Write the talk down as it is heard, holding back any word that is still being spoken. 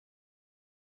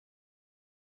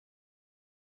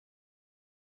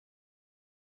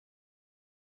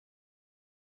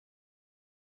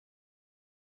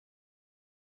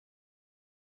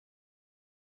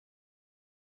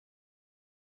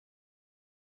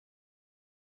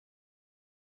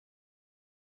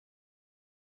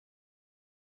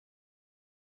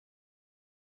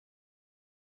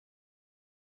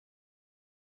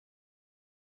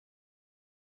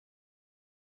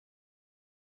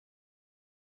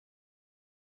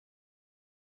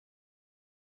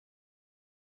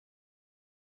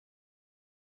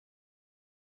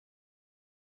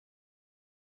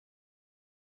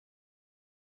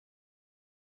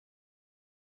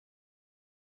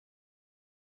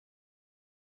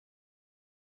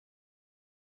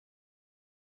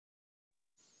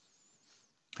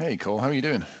Hey, Cole, how are you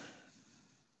doing?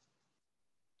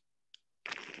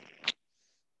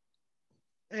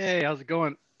 Hey, how's it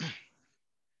going?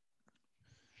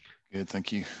 Good,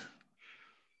 thank you.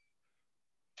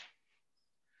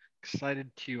 Excited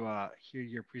to hear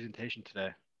your presentation today.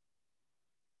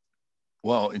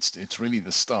 Well, it's really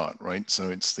the start, right? So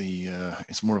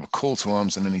it's more of a call to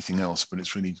arms than anything else, but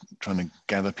it's really trying to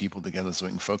gather people together so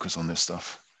we can focus on this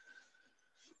stuff.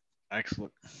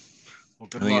 Excellent. Well,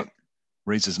 good I think luck. it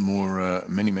raises more,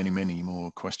 many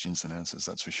more questions than answers,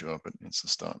 that's for sure, but it's the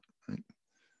start, right?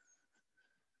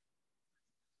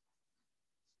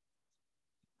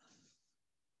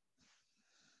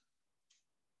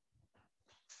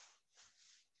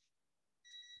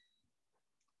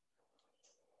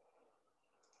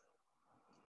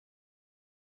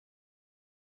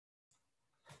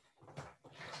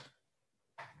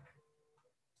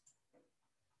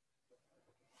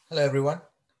 Hello, everyone.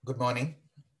 Good morning.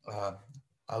 Uh,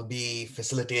 I'll be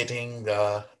facilitating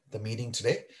the meeting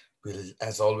today.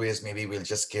 As always, maybe we'll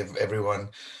just give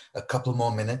everyone a couple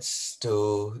more minutes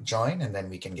to join and then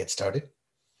we can get started.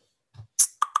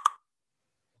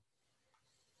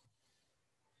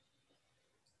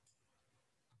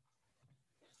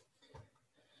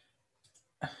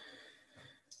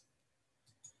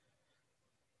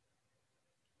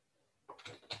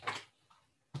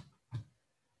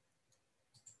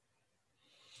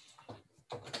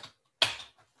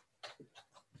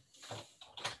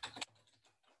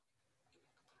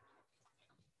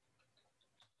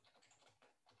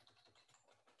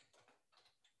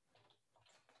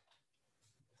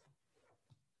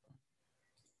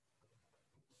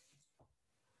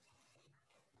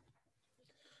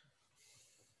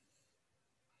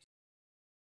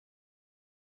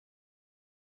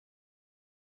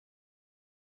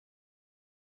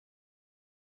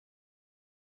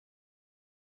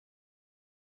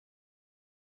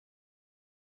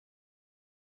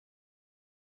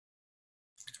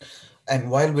 And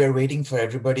while we're waiting for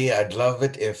everybody, I'd love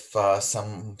it if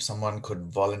someone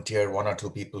could volunteer, one or two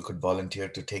people could volunteer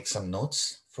to take some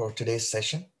notes for today's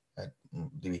session.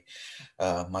 Would be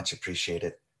much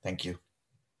appreciated. Thank you.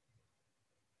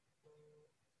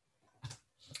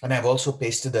 And I've also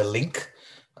pasted a link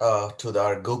to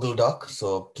our Google Doc.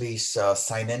 So please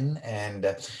sign in. And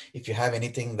if you have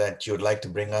anything that you'd like to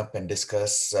bring up and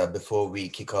discuss before we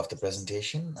kick off the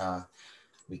presentation,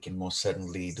 we can most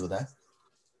certainly do that.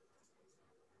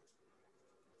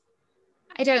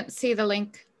 I don't see the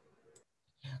link.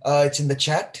 It's in the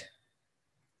chat.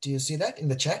 Do you see that in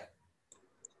the chat?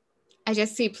 I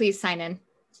just see please sign in,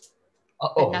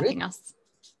 but Oh, nothing really? else.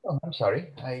 Oh, I'm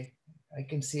sorry. I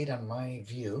can see it on my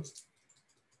view.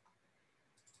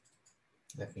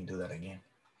 Let me do that again.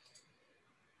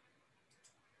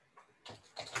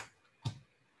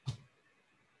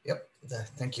 Yep.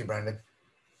 Thank you, Brandon.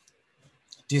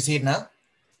 Do you see it now?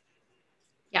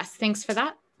 Yes, thanks for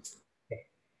that. Okay.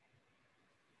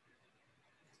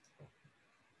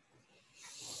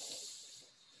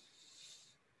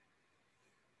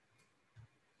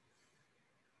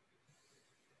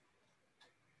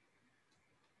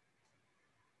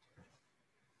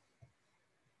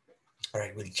 All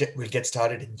right, we'll get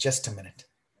started in just a minute.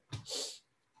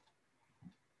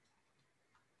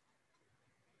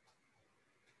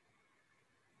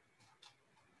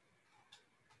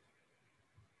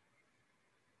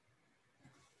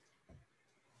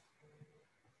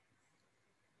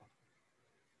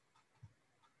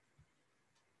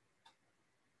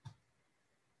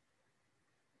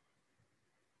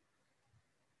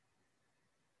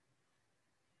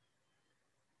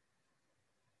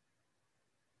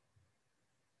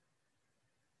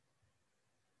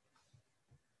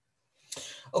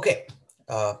 Okay,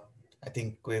 I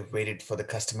think we've waited for the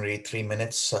customary 3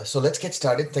 minutes. So let's get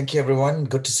started. Thank you, everyone.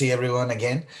 Good to see everyone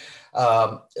again.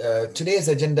 Today's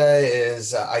agenda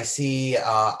is, I see,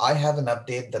 I have an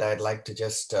update that I'd like to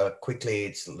just quickly,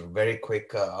 it's very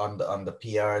quick on the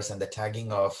PRs and the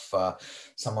tagging of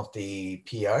some of the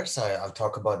PRs. I'll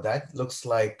talk about that. Looks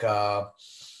like Brandon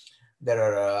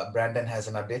has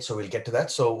an update, so we'll get to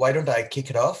that. So why don't I kick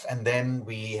it off, and then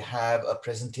we have a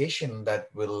presentation that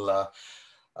will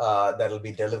that'll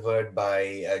be delivered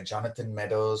by Jonathan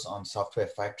Meadows on Software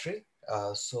Factory.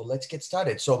 So let's get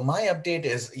started. So my update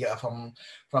is, yeah,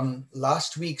 from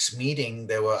last week's meeting,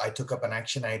 I took up an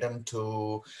action item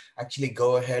to actually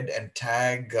go ahead and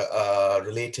tag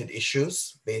related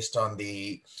issues based on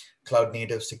the Cloud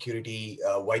Native Security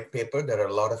white paper. There are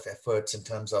a lot of efforts in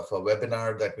terms of a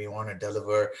webinar that we want to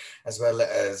deliver, as well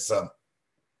as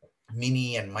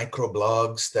mini and micro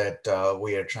blogs that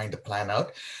we are trying to plan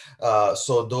out.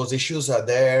 So those issues are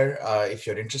there. If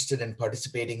you're interested in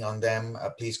participating on them,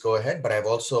 please go ahead. But I've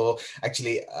also,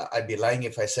 actually, I'd be lying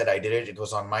if I said I did it. It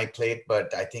was on my plate,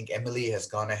 but I think Emily has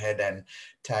gone ahead and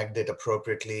tagged it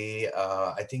appropriately.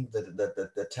 I think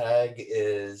the tag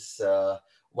is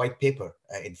white paper,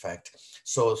 in fact.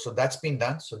 So that's been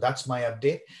done. So that's my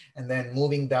update. And then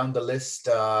moving down the list,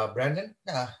 Brandon,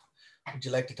 would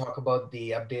you like to talk about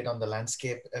the update on the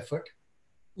landscape effort?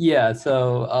 Yeah,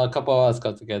 so a couple of us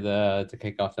got together to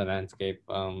kick off the landscape,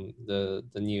 the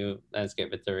new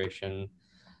landscape iteration,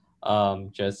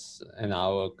 just an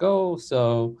hour ago.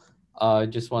 So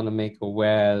just want to make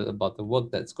aware about the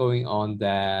work that's going on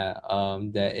there.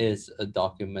 There is a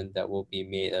document that will be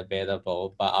made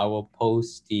available, but I will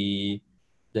post the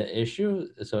issue.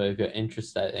 So if you're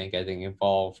interested in getting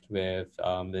involved with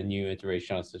the new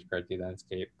iteration of the security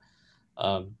landscape,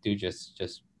 do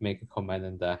just make a comment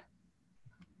in there.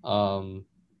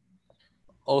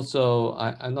 Also,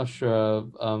 I'm not sure.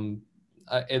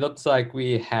 It looks like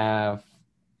we have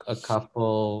a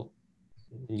couple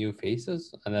new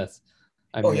faces, unless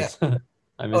I miss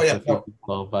I missed a few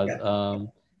people. But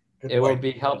it will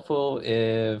be helpful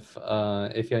if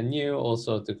you're new,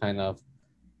 also to kind of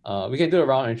we can do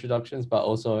around introductions, but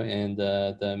also in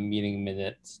the meeting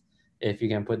minutes, if you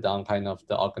can put down kind of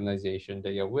the organization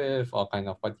that you're with or kind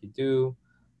of what you do.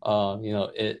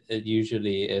 It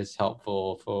usually is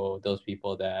helpful for those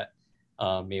people that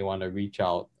may want to reach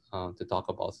out to talk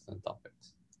about certain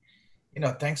topics.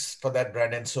 Thanks for that,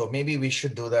 Brandon. So maybe we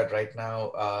should do that right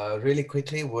now. Really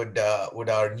quickly, would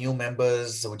our new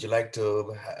members, would you like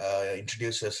to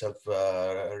introduce yourself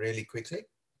really quickly?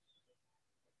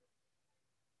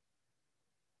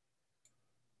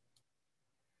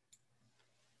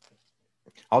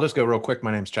 I'll just go real quick.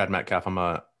 My name's Chad Metcalf. I'm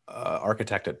a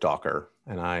architect at Docker,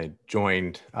 and I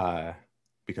joined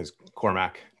because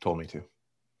Cormac told me to.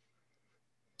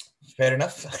 Fair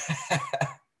enough.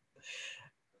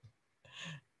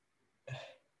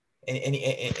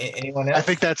 Anyone else?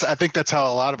 I think that's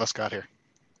how a lot of us got here.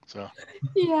 So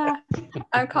Yeah,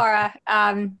 I'm Cara.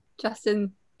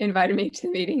 Justin invited me to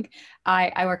the meeting.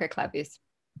 I work at CloudViews.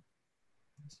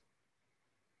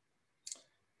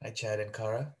 Hi, Chad and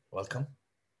Cara. Welcome.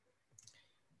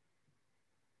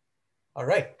 All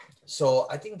right. So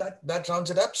I think that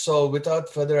rounds it up. So without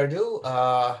further ado,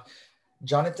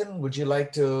 Jonathan, would you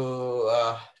like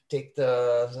to take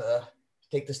the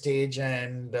stage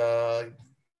and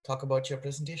talk about your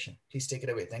presentation? Please take it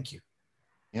away. Thank you.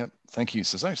 Yep, thank you.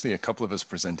 So there's actually a couple of us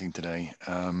presenting today,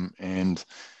 and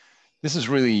this is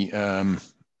really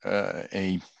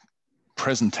a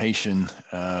presentation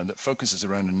that focuses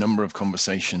around a number of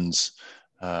conversations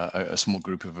a small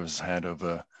group of us had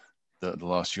over the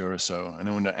last year or so. I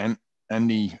know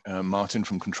Andy Martin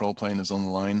from Control Plane is on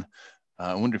the line.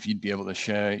 I wonder if you'd be able to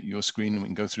share your screen and we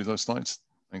can go through those slides.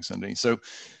 Thanks, Andy. So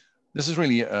this is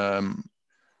really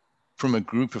from a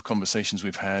group of conversations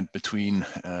we've had between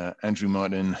Andrew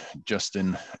Martin,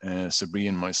 Justin, Sabri,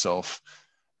 and myself.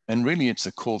 And really it's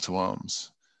a call to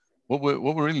arms. What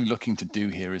we're really looking to do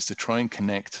here is to try and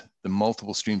connect the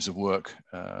multiple streams of work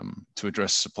to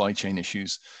address supply chain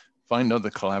issues, find other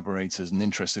collaborators and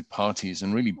interested parties,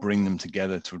 and really bring them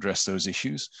together to address those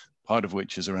issues, part of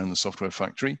which is around the software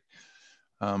factory.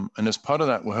 And as part of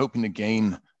that, we're hoping to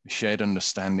gain a shared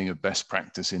understanding of best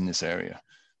practice in this area,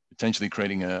 potentially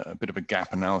creating a bit of a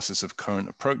gap analysis of current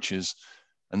approaches,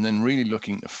 and then really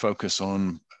looking to focus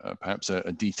on perhaps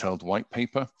a detailed white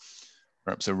paper,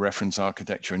 perhaps a reference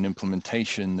architecture and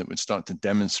implementation that would start to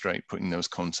demonstrate putting those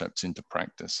concepts into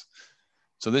practice.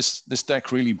 So this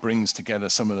deck really brings together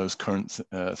some of those current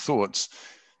thoughts.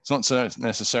 It's not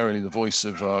necessarily the voice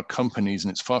of our companies,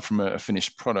 and it's far from a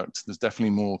finished product. There's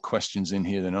definitely more questions in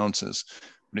here than answers,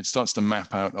 but it starts to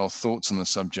map out our thoughts on the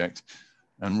subject.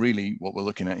 And really what we're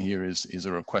looking at here is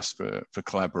a request for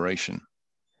collaboration.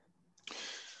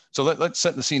 So let's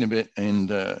set the scene a bit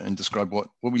and describe what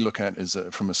we look at as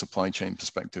from a supply chain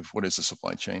perspective. What is a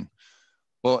supply chain?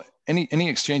 Well, any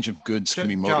exchange of goods can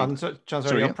be modeled. John,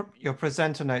 sorry, your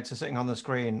presenter notes are sitting on the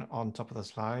screen on top of the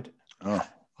slide. Oh.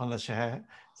 On the share.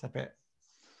 It's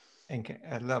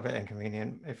a little bit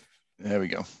inconvenient. There we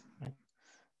go. Right.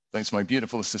 Thanks, my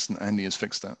beautiful assistant Andy has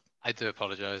fixed that. I do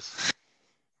apologize.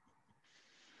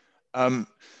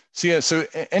 So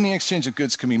any exchange of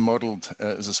goods can be modeled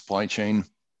as a supply chain.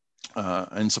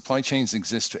 And supply chains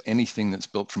exist for anything that's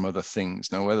built from other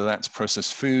things. Now, whether that's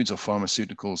processed foods or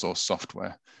pharmaceuticals or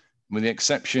software, with the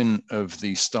exception of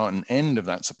the start and end of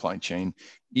that supply chain,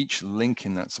 each link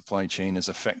in that supply chain is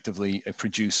effectively a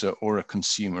producer or a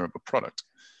consumer of a product.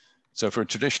 So for a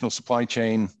traditional supply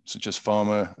chain, such as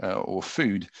pharma or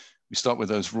food, we start with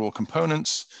those raw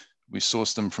components, we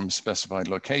source them from specified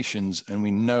locations, and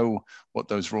we know what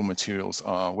those raw materials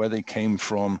are, where they came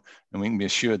from, and we can be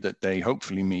assured that they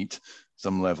hopefully meet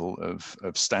some level of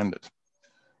standard.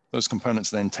 Those components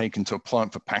then taken to a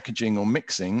plant for packaging or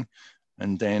mixing,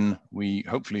 and then we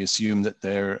hopefully assume that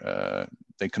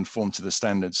they conform to the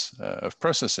standards of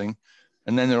processing,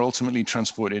 and then they're ultimately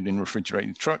transported in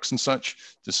refrigerated trucks and such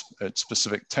at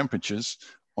specific temperatures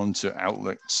onto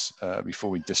outlets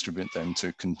before we distribute them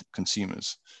to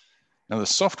consumers. Now, the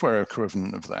software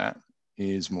equivalent of that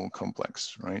is more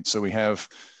complex, right? So we have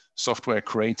software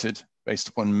created based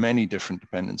upon many different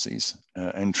dependencies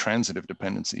and transitive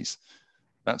dependencies.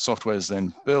 That software is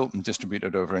then built and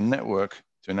distributed over a network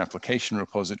to an application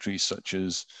repository such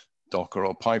as Docker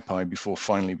or PyPy before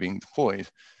finally being deployed.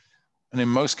 And in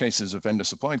most cases of vendor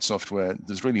supplied software,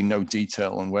 there's really no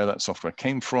detail on where that software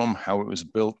came from, how it was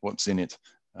built, what's in it,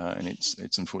 and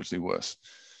it's unfortunately worse.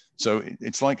 So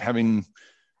it's like having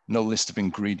no list of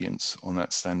ingredients on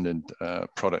that standard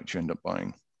product you end up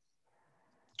buying.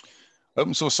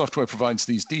 Open source software provides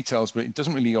these details, but it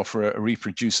doesn't really offer a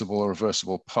reproducible or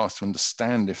reversible path to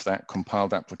understand if that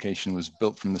compiled application was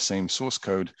built from the same source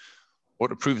code, or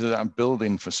to prove that that build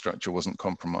infrastructure wasn't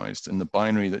compromised and the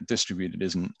binary that distributed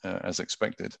isn't as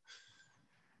expected.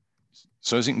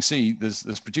 So as you can see, there's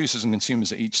producers and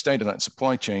consumers at each stage of that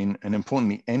supply chain, and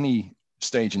importantly, any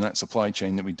stage in that supply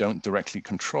chain that we don't directly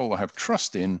control or have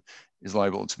trust in is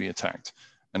liable to be attacked.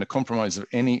 And a compromise of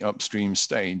any upstream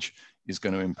stage is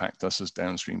going to impact us as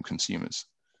downstream consumers.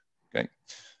 Okay,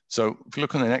 so if you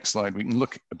look on the next slide, we can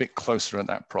look a bit closer at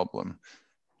that problem.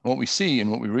 What we see and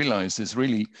what we realize is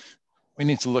really we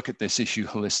need to look at this issue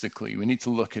holistically. We need to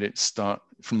look at it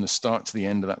from the start to the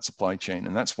end of that supply chain.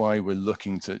 And that's why we're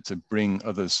looking to bring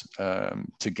others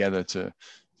together to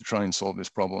try and solve this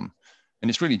problem. And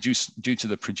it's really due to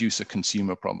the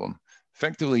producer-consumer problem.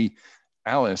 Effectively,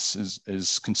 Alice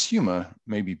as consumer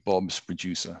may be Bob's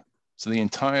producer. So the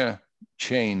entire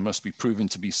chain must be proven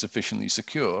to be sufficiently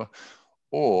secure,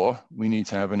 or we need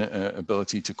to have an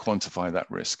ability to quantify that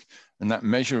risk. And that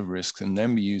measure of risk can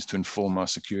then be used to inform our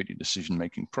security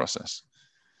decision-making process.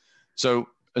 So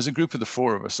as a group of the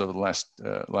four of us over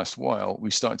the last while,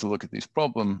 we started to look at this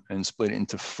problem and split it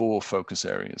into 4 focus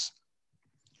areas.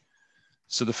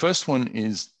 So the first one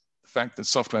is the fact that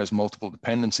software has multiple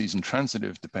dependencies and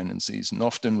transitive dependencies, and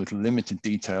often with limited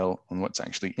detail on what's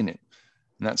actually in it.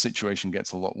 And that situation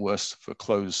gets a lot worse for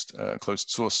closed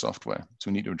source software. So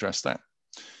we need to address that.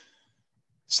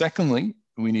 Secondly,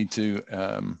 we need to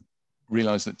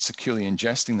realize that securely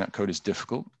ingesting that code is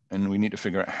difficult, and we need to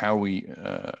figure out how we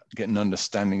get an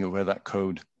understanding of where that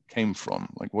code came from.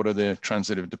 Like, what are the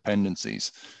transitive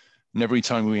dependencies? And every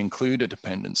time we include a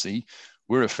dependency,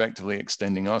 we're effectively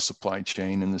extending our supply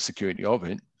chain and the security of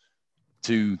it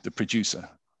to the producer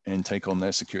and take on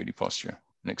their security posture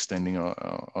and extending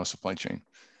our supply chain.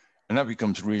 And that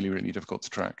becomes really, really difficult to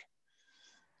track.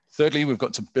 Thirdly, we've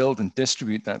got to build and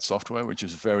distribute that software, which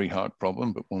is a very hard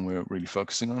problem, but one we're really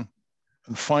focusing on.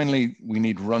 And finally, we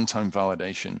need runtime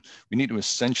validation. We need to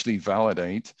essentially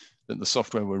validate that the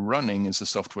software we're running is the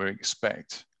software we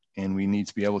expect. And we need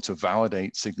to be able to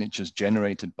validate signatures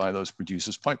generated by those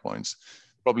producers' pipelines,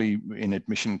 probably in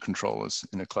admission controllers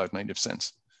in a cloud-native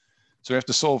sense. So we have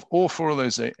to solve all 4 of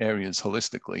those areas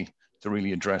holistically to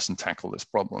really address and tackle this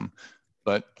problem.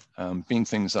 But being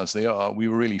things as they are, we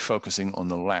were really focusing on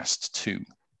the last 2.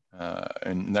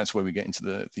 And that's where we get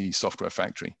into the software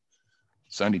factory.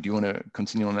 So Andy, do you want to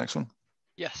continue on the next one?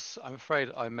 Yes, I'm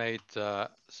afraid I made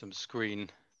some screen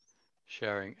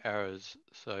sharing errors.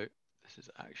 So this is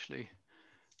actually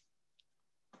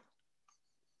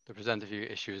the presenter view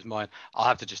issue is mine. I'll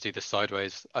have to just do this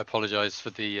sideways. I apologize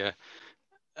for the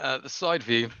side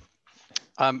view.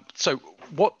 So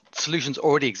what solutions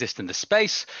already exist in this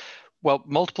space? Well,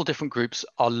 multiple different groups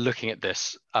are looking at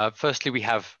this. Firstly, we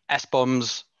have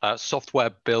SBOMs, Software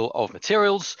Bill of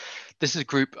Materials. This is a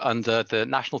group under the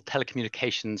National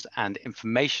Telecommunications and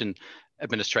Information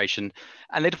Administration,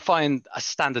 and they define a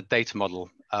standard data model,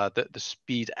 the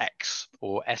SPDX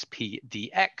or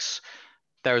SPDX.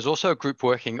 There is also a group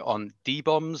working on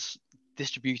DBOMs,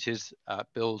 Distributed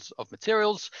Bills of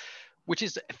Materials, which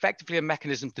is effectively a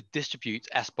mechanism to distribute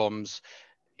SBOMs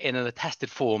in an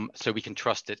attested form so we can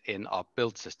trust it in our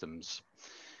build systems.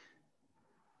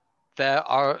 There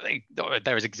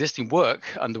is existing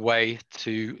work underway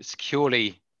to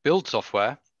securely build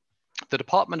software. The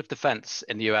Department of Defense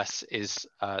in the US is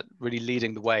really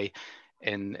leading the way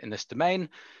in this domain.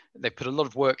 They put a lot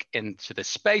of work into this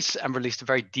space and released a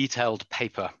very detailed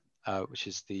paper which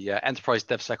is the Enterprise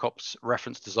DevSecOps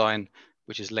reference design,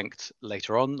 which is linked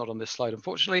later on, not on this slide,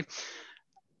 unfortunately.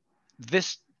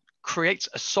 This creates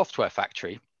a software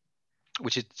factory,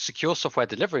 which is secure software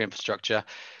delivery infrastructure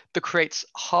that creates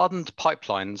hardened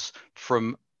pipelines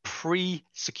from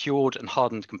pre-secured and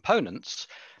hardened components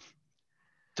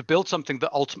to build something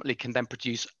that ultimately can then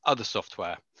produce other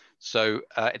software. So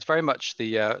it's very much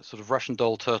the sort of Russian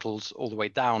doll turtles all the way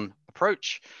down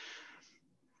approach.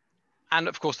 And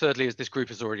of course, thirdly, as this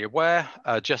group is already aware,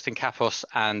 Justin Kapos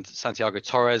and Santiago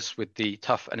Torres with the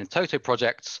TUF and Intoto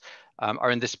projects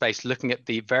are in this space looking at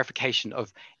the verification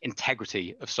of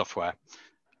integrity of software,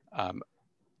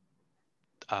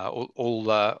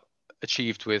 all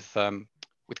achieved with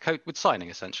signing,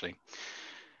 essentially.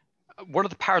 One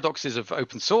of the paradoxes of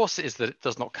open source is that it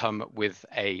does not come with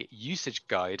a usage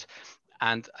guide.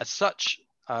 And as such,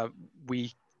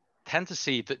 we tend to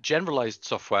see that generalized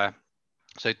software,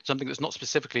 so something that's not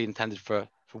specifically intended for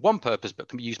one purpose, but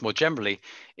can be used more generally,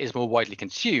 is more widely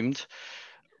consumed.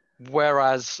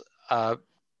 Whereas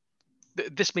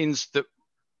this means that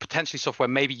potentially software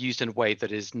may be used in a way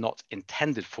that is not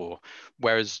intended for,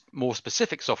 whereas more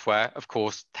specific software, of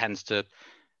course, tends to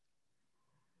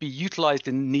be utilized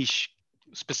in niche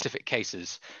specific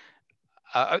cases.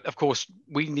 Of course,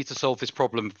 we need to solve this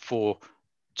problem for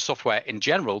software in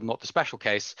general, not the special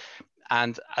case.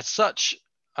 And as such,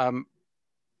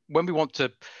 when we want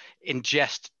to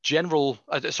ingest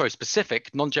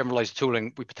specific, non-generalized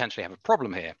tooling, we potentially have a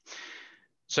problem here.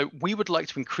 So we would like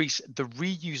to increase the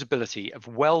reusability of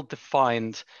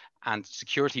well-defined and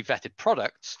security vetted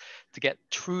products to get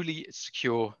truly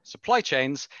secure supply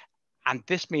chains. And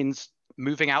this means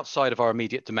moving outside of our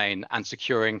immediate domain and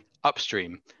securing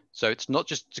upstream. So it's not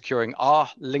just securing our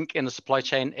link in the supply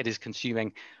chain, it is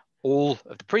consuming all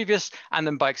of the previous, and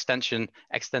then by extension,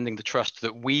 extending the trust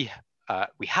that we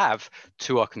have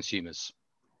to our consumers.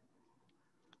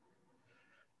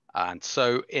 And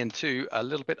so into a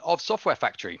little bit of software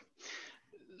factory.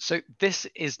 So this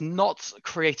is not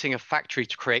creating a factory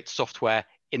to create software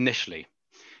initially.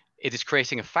 It is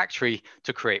creating a factory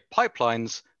to create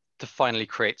pipelines to finally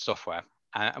create software.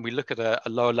 And we look at a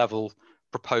lower level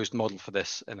proposed model for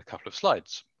this in a couple of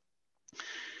slides.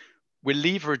 We're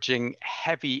leveraging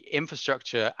heavy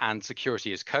infrastructure and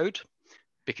security as code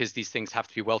because these things have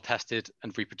to be well tested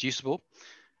and reproducible.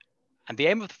 And the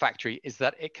aim of the factory is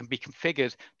that it can be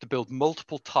configured to build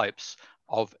multiple types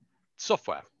of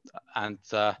software. And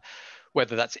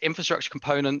whether that's infrastructure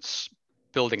components,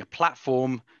 building a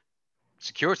platform,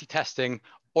 security testing,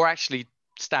 or actually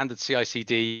standard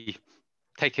CI/CD,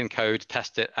 take in code,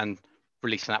 test it, and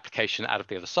release an application out of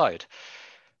the other side.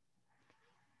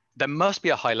 There must be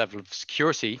a high level of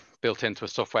security built into a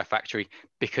software factory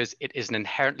because it is an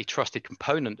inherently trusted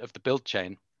component of the build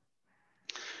chain.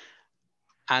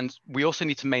 And we also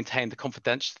need to maintain the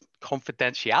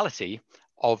confidentiality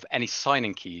of any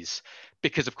signing keys,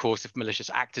 because of course, if malicious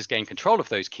actors gain control of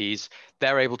those keys,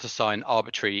 they're able to sign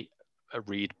arbitrary,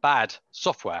 read bad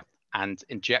software and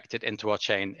inject it into our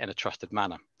chain in a trusted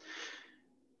manner.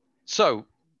 So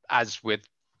as with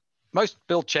most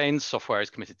build chains, software is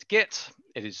committed to Git.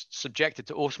 It is subjected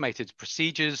to automated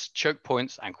procedures, choke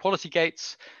points, and quality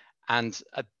gates. And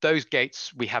at those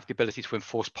gates, we have the ability to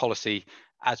enforce policy,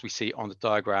 as we see on the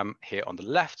diagram here on the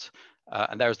left.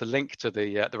 And there is the link to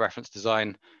the reference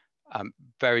design.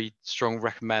 Very strong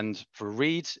recommend for a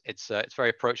read. It's very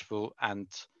approachable and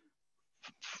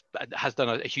has done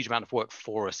a huge amount of work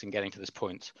for us in getting to this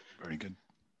point. Very good.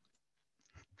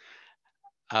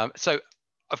 So,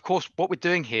 of course, what we're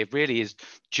doing here really is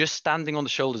just standing on the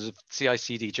shoulders of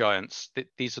CI/CD giants.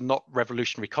 These are not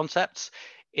revolutionary concepts.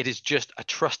 It is just a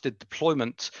trusted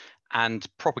deployment and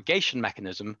propagation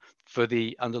mechanism for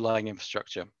the underlying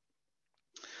infrastructure.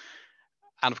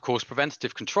 And of course,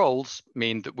 preventative controls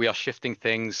mean that we are shifting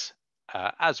things,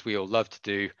 as we all love to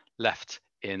do, left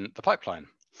in the pipeline.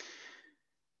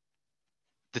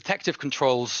 Detective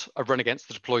controls are run against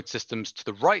the deployed systems to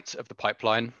the right of the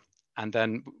pipeline. And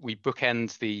then we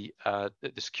bookend the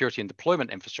security and deployment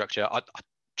infrastructure, our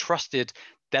trusted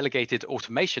delegated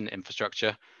automation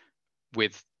infrastructure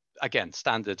with, again,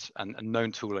 standard and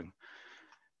known tooling.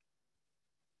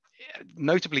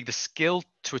 Notably, the skill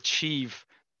to achieve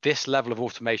this level of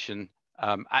automation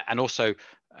and also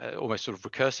almost sort of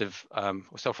recursive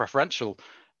or self-referential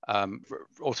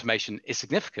automation is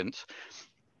significant.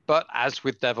 But as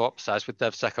with DevOps, as with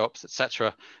DevSecOps,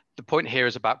 etc., the point here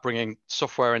is about bringing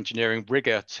software engineering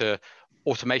rigor to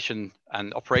automation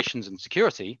and operations and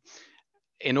security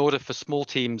in order for small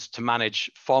teams to manage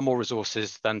far more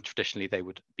resources than traditionally they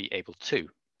would be able to.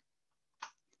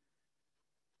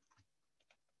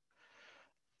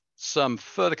 some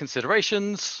further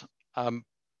considerations.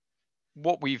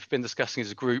 What we've been discussing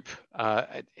as a group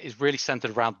is really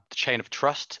centered around the chain of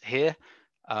trust here.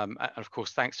 And of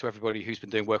course, thanks to everybody who's been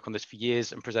doing work on this for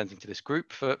years and presenting to this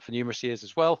group for numerous years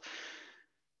as well.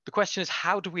 The question is,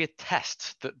 how do we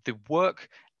attest that the work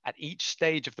at each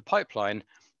stage of the pipeline,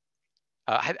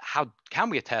 how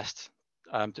can we attest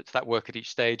to that work at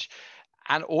each stage,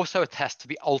 and also attest to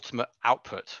the ultimate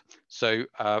output? So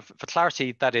for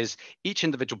clarity, that is, each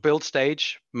individual build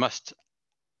stage must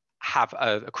have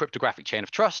a cryptographic chain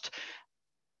of trust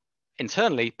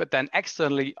internally, but then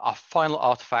externally, our final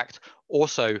artifact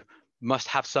also must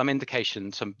have some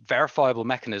indication, some verifiable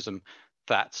mechanism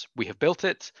that we have built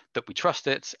it, that we trust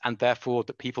it, and therefore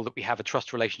the people that we have a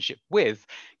trust relationship with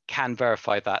can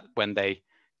verify that when they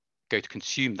go to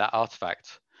consume that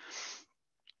artifact.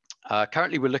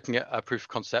 Currently, we're looking at a proof of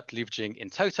concept leveraging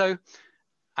in toto.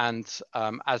 And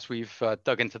as we've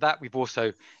dug into that, we've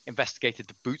also investigated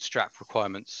the bootstrap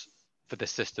requirements for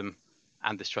this system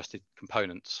and this trusted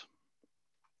components.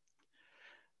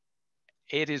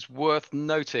 It is worth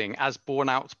noting, as borne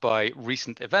out by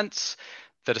recent events,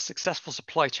 that a successful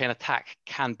supply chain attack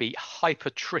can be hyper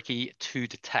tricky to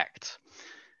detect,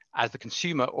 as the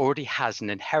consumer already has an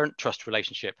inherent trust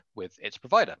relationship with its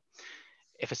provider.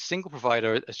 If a single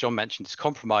provider, as John mentioned, is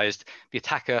compromised, the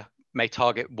attacker may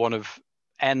target one of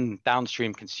N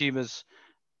downstream consumers,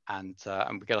 and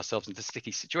we get ourselves into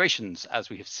sticky situations, as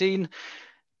we have seen.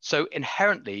 So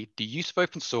inherently, the use of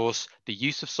open source, the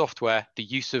use of software, the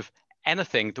use of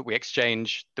anything that we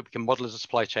exchange, that we can model as a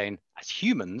supply chain as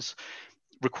humans,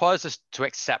 requires us to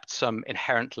accept some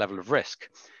inherent level of risk.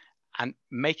 And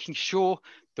making sure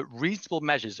that reasonable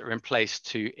measures are in place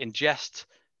to ingest,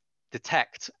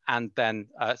 detect, and then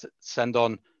to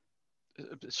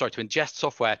ingest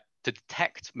software to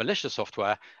detect malicious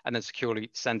software and then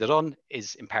securely send it on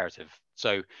is imperative.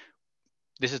 So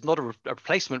this is not a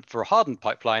replacement for a hardened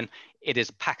pipeline. It is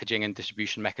a packaging and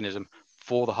distribution mechanism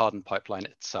for the hardened pipeline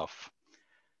itself.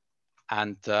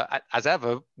 And as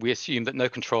ever, we assume that no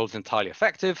control is entirely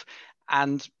effective,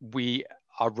 and we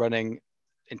are running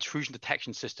intrusion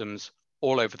detection systems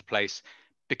all over the place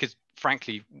because,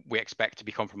 frankly, we expect to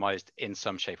be compromised in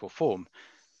some shape or form.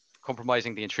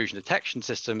 Compromising the intrusion detection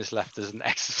system is left as an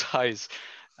exercise,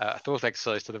 a thought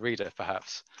exercise to the reader,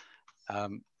 perhaps.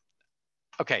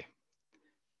 Okay,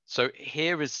 so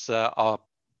here is our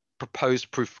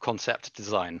proposed proof of concept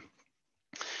design.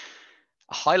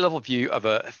 A high-level view of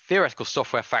a theoretical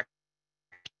software factory.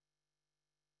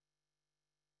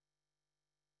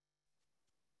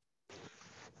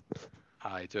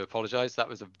 I do apologize. That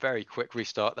was a very quick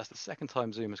restart. That's the second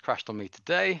time Zoom has crashed on me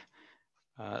today.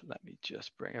 Let me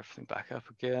just bring everything back up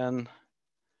again.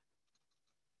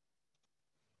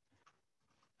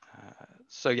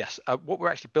 So yes, what we're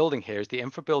actually building here is the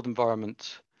infra build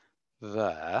environment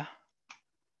there.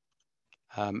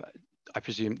 I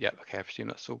presume, yeah, okay, I presume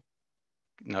that's all.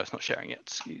 No, it's not sharing yet,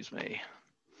 excuse me.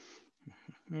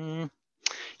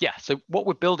 Yeah, so what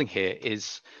we're building here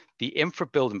is the infra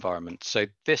build environment. So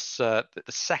this, the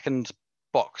second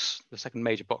box, the second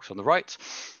major box on the right.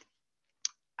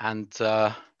 And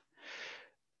so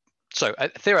a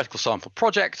theoretical sample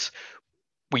project,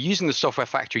 we're using the software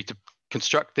factory to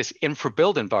construct this infra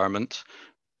build environment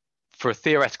for a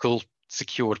theoretical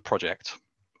secured project.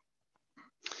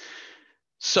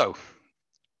 So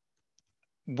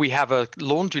we have a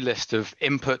laundry list of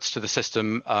inputs to the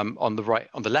system on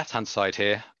the left-hand side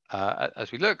here.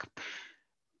 As we look,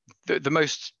 the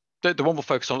one we'll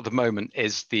focus on at the moment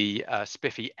is the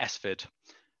SPIFFE SVID.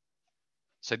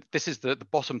 So this is the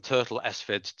bottom turtle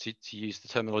SVID, to use the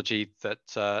terminology that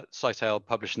Sitel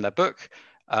published in their book.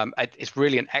 It's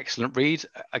really an excellent read.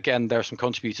 Again, there are some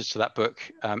contributors to that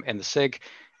book in the SIG.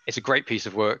 It's a great piece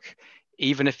of work.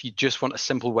 Even if you just want a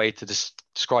simple way to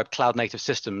describe cloud native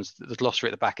systems, the glossary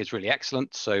at the back is really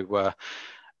excellent. So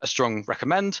a strong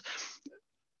recommend.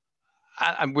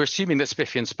 And we're assuming that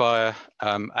SPIFFE and Spire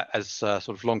as sort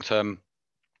of long-term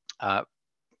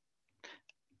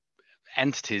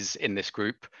entities in this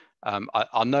group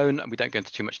are known, and we don't go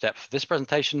into too much depth for this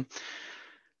presentation.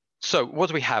 So what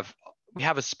do we have? We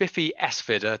have a SPIFFE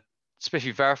SVID, a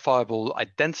SPIFFE verifiable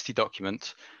identity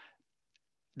document.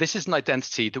 This is an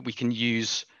identity that we can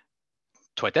use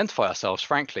to identify ourselves,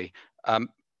 frankly.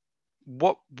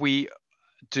 What we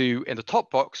do in the top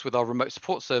box with our remote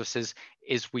support services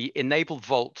is we enable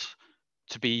Vault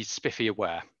to be SPIFFE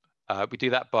aware. We do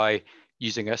that by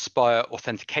using a Spire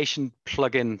authentication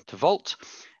plugin to Vault.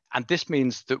 And this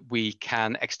means that we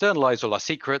can externalize all our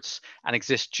secrets and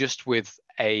exist just with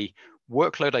a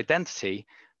workload identity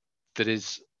that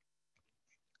is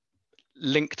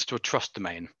linked to a trust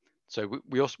domain. So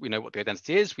we know what the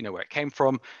identity is, we know where it came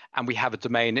from, and we have a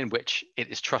domain in which it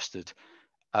is trusted.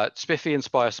 Spiffy and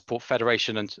Spire support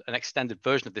federation and an extended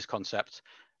version of this concept,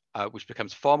 which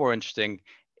becomes far more interesting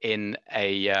in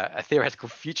a theoretical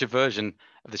future version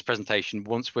of this presentation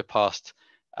once we're past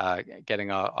getting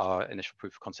our initial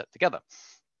proof of concept together.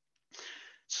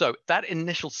 So that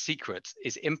initial secret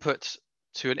is input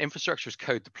to an infrastructure as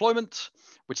code deployment,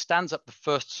 which stands up the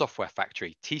first software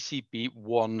factory,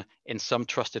 TCB1, in some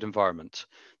trusted environment.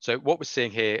 So what we're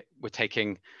seeing here, we're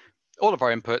taking all of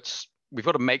our inputs. We've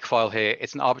got a make file here.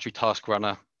 It's an arbitrary task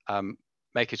runner.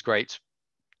 Make is great.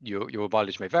 Your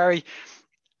mileage may vary.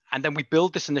 And then we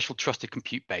build this initial trusted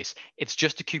compute base. It's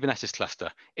just a Kubernetes cluster.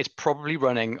 It's probably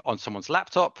running on someone's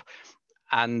laptop,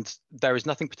 and there is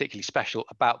nothing particularly special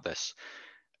about this.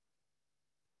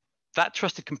 That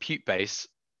trusted compute base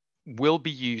will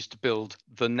be used to build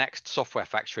the next software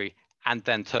factory and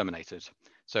then terminated.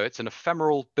 So it's an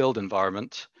ephemeral build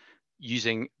environment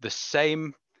using the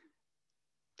same,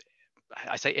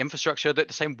 I say infrastructure,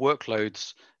 the same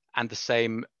workloads and the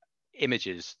same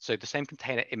images. So the same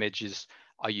container images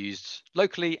are used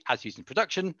locally as used in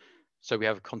production. So we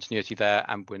have a continuity there,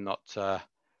 and we're not,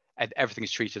 everything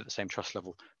is treated at the same trust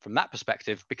level from that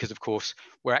perspective, because of course,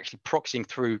 we're actually proxying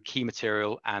through key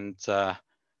material and,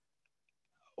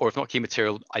 or if not key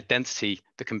material, identity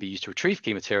that can be used to retrieve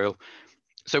key material.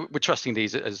 So we're trusting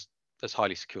these as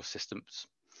highly secure systems.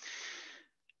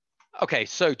 Okay,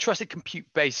 so trusted compute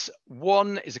base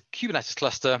 1 is a Kubernetes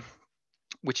cluster,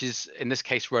 which is in this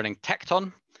case running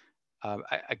Tecton.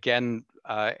 Again,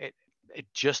 it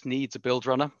just needs a build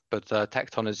runner, but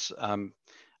Tecton is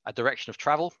a direction of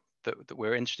travel that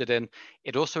we're interested in.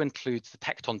 It also includes the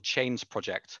Tecton Chains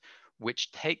project,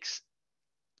 which takes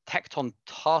Tecton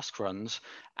task runs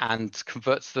and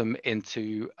converts them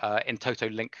into in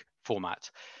TotoLink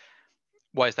format.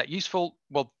 Why is that useful?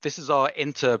 Well, this is our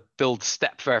inter-build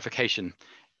step verification.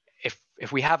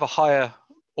 If we have a higher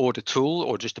order tool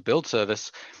or just a build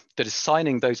service that is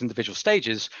signing those individual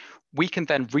stages, we can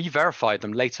then re-verify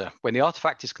them later. When the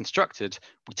artifact is constructed,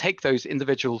 we take those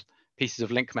individual pieces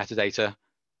of link metadata,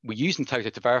 we use in Toto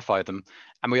to verify them,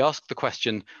 and we ask the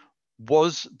question,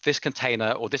 was this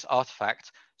container or this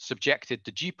artifact subjected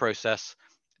to due process?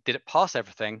 Did it pass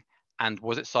everything? And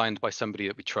was it signed by somebody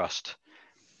that we trust?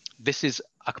 This is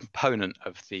a component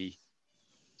of the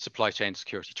supply chain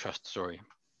security trust story.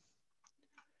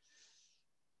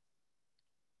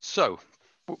 So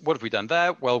what have we done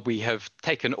there? Well, we have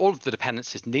taken all of the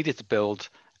dependencies needed to build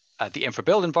the infra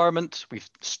build environment. We've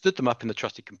stood them up in the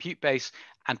trusted compute base,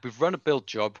 and we've run a build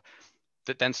job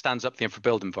that then stands up the infra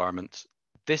build environment.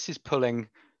 This is pulling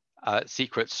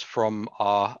secrets from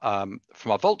our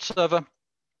Vault server,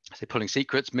 so pulling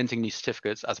secrets, minting new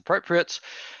certificates as appropriate.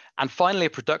 And finally, a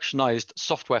productionized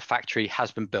software factory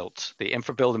has been built, the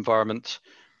infra build environment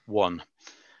 1.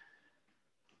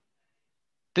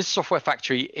 This software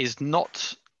factory is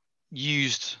not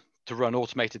used to run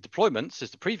automated deployments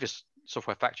as the previous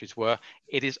software factories were.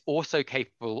 It is also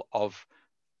capable of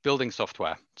building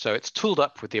software. So it's tooled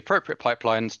up with the appropriate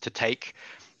pipelines to take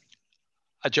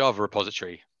a Java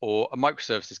repository or a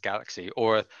microservices galaxy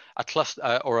or a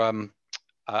cluster or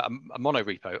a mono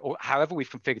repo, or however we've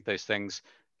configured those things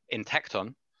in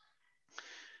Tecton.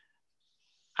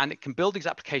 And it can build these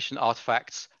application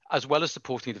artifacts as well as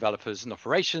supporting developers and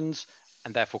operations,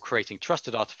 and therefore creating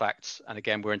trusted artifacts. And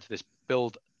again, we're into this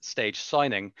build stage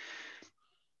signing.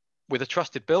 With a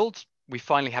trusted build, we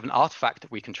finally have an artifact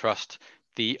that we can trust.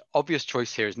 The obvious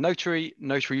choice here is Notary.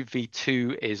 Notary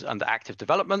v2 is under active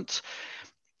development.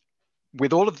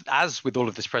 As with all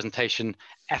of this presentation,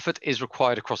 effort is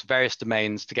required across various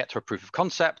domains to get to a proof of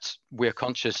concept. We're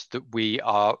conscious that we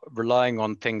are relying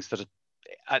on things that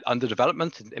are under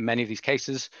development in many of these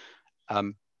cases,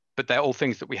 but they're all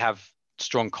things that we have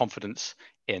strong confidence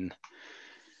in.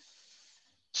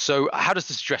 So how does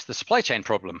this address the supply chain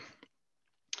problem?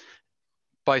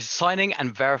 By signing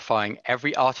and verifying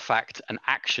every artifact and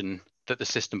action that the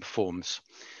system performs.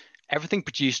 Everything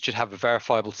produced should have a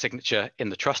verifiable signature in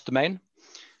the trust domain.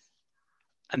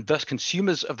 And thus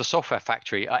consumers of the software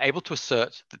factory are able to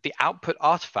assert that the output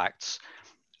artifacts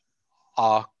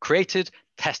are created,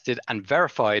 tested, and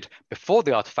verified before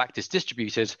the artifact is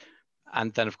distributed.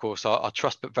 And then, of course, our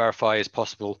trust but verify is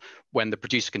possible when the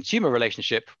producer-consumer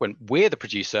relationship, when we're the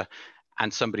producer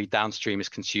and somebody downstream is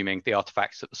consuming the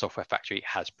artifacts that the software factory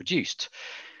has produced.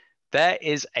 There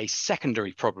is a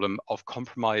secondary problem of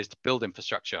compromised build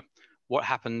infrastructure. What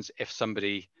happens if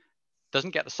somebody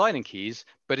doesn't get the signing keys,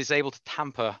 but is able to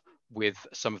tamper with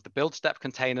some of the build step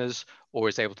containers, or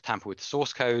is able to tamper with the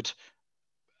source code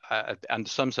under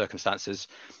some circumstances?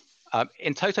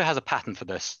 In Toto has a pattern for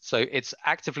this, so it's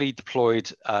actively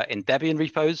deployed in Debian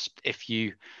repos. If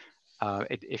you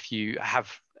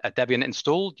have a Debian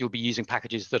installed, you'll be using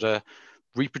packages that are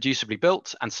reproducibly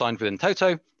built and signed within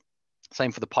Toto.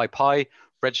 Same for the PyPy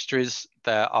registries.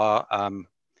 There are,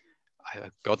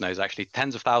 God knows, actually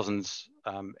tens of thousands,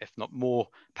 if not more,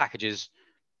 packages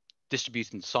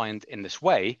distributed and signed in this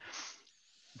way.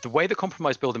 The way the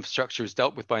compromised build infrastructure is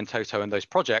dealt with by Toto and those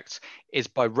projects is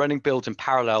by running builds in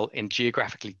parallel in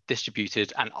geographically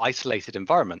distributed and isolated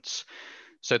environments.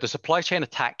 So the supply chain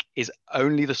attack is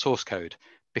only the source code.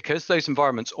 Because those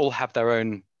environments all have their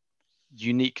own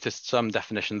unique to some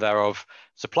definition thereof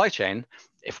supply chain,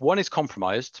 if one is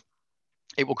compromised,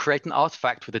 it will create an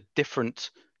artifact with a different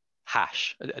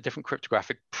hash, a different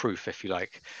cryptographic proof, if you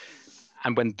like.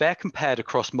 And when they're compared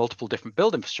across multiple different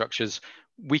build infrastructures,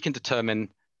 we can determine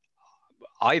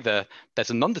either there's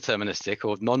a non-deterministic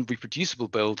or non-reproducible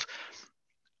build,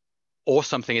 or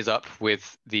something is up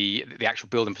with the actual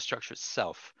build infrastructure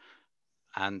itself.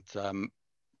 And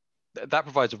that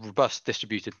provides a robust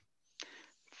distributed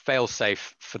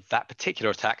fail-safe for that particular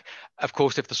attack. Of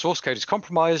course, if the source code is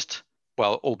compromised,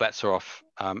 well, all bets are off.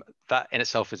 That in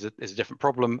itself is a different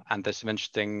problem, and there's some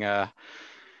interesting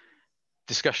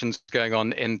discussions going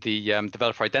on in the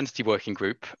developer identity working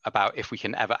group about if we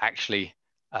can ever actually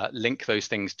link those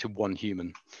things to one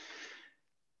human.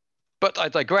 But I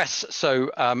digress. So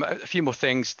a few more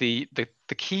things. The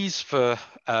keys for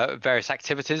various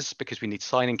activities, because we need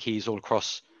signing keys all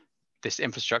across this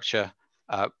infrastructure,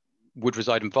 would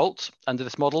reside in Vault under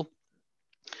this model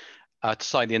to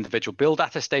sign the individual build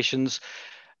attestations.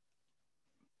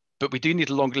 But we do need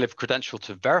a long-lived credential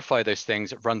to verify those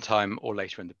things at runtime or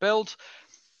later in the build.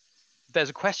 There's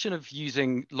a question of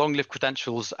using long-lived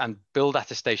credentials and build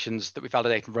attestations that we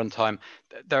validate in runtime.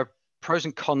 There are pros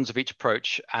and cons of each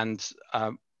approach, and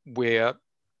we're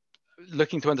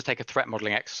looking to undertake a threat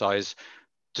modeling exercise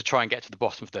to try and get to the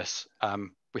bottom of this.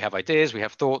 We have ideas, we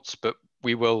have thoughts, but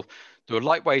we will do a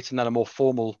lightweight and then a more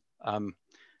formal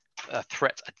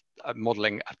threat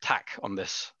modeling attack on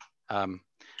this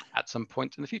at some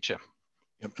point in the future.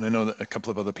 Yep, and I know that a couple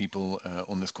of other people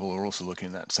on this call are also looking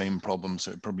at that same problem,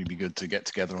 so it'd probably be good to get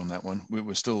together on that one.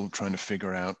 We're still trying to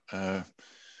figure out,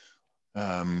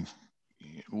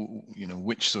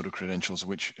 which sort of credentials,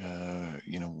 which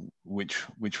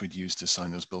we'd use to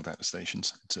sign those build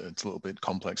attestations. It's a little bit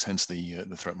complex, hence the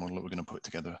threat model that we're going to put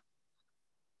together.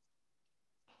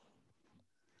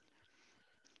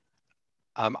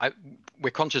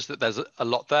 We're conscious that there's a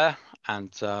lot there,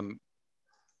 and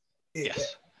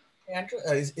yes. Andrew,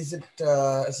 is it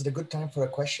a good time for a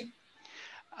question?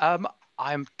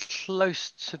 I'm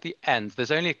close to the end.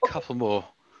 There's only a couple more.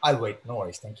 I'll wait. No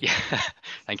worries. Thank you. Yeah,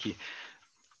 thank you.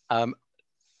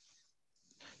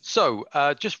 So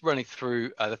just running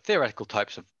through the theoretical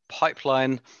types of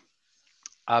pipeline.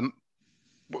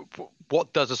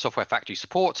 What does a software factory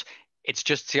support? It's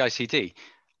just CI/CD.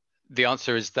 The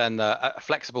answer is then a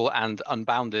flexible and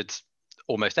unbounded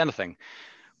almost anything.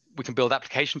 We can build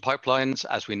application pipelines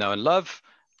as we know and love.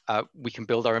 We can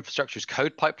build our infrastructure as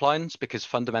code pipelines because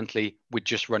fundamentally we're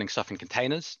just running stuff in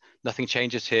containers. Nothing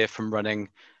changes here from running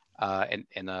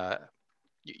in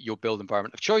your build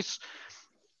environment of choice.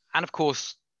 And of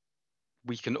course,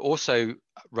 we can also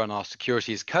run our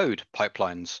security as code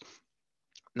pipelines.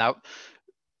 Now,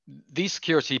 these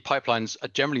security pipelines are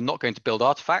generally not going to build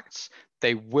artifacts.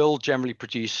 They will generally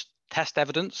produce test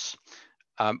evidence.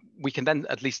 We can then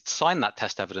at least sign that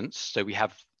test evidence so we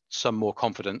have some more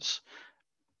confidence.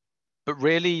 But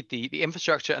really, the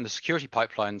infrastructure and the security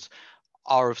pipelines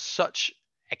are of such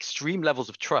extreme levels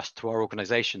of trust to our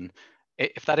organization.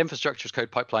 If that infrastructure as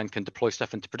code pipeline can deploy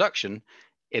stuff into production,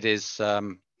 it is a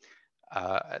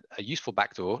useful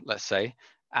backdoor, let's say.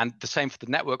 And the same for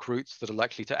the network routes that are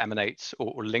likely to emanate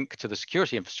or link to the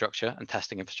security infrastructure and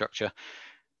testing infrastructure.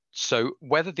 So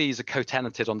whether these are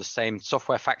co-tenanted on the same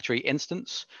software factory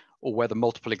instance, or whether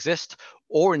multiple exist,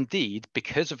 or indeed,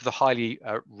 because of the highly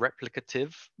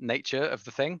replicative nature of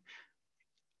the thing,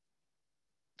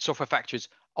 software factories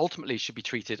ultimately should be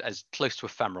treated as close to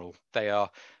ephemeral. They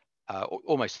are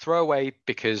almost throwaway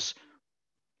because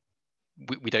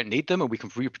we don't need them and we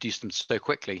can reproduce them so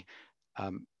quickly.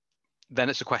 Then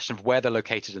it's a question of where they're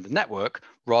located in the network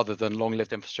rather than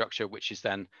long-lived infrastructure, which is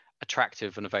then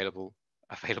attractive and available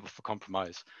for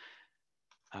compromise.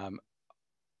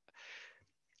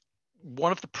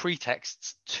 One of the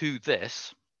pretexts to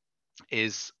this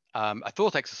is a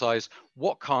thought exercise: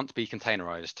 what can't be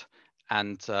containerized?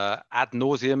 And ad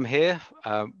nauseum here,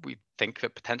 we think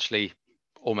that potentially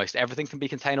almost everything can be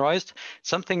containerized.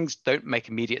 Some things don't make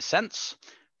immediate sense.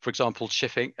 For example,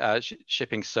 shipping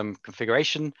some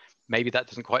configuration. Maybe that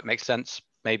doesn't quite make sense.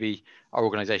 Maybe our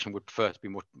organization would prefer to be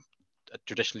more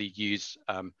traditionally use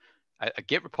a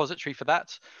Git repository for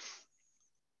that.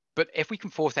 But if we can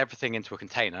force everything into a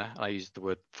container, and I use the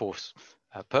word force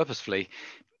purposefully,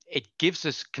 it gives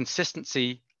us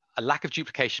consistency, a lack of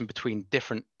duplication between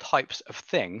different types of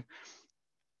thing.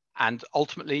 And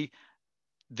ultimately,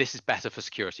 this is better for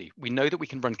security. We know that we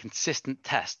can run consistent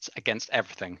tests against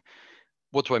everything.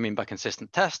 What do I mean by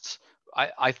consistent tests?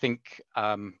 I think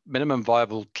minimum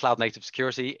viable cloud native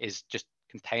security is just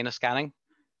container scanning.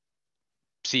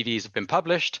 CVs have been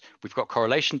published. We've got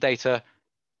correlation data.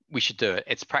 We should do it.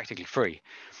 It's practically free.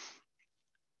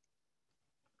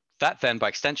 That then, by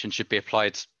extension, should be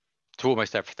applied to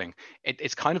almost everything.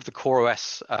 It's kind of the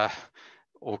CoreOS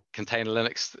or container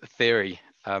Linux theory,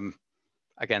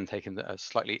 again, taken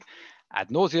slightly ad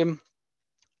nauseum.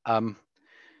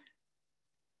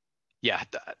 Yeah,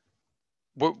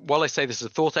 while I say this is a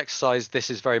thought exercise, this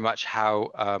is very much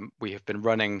how we have been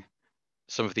running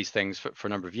some of these things for a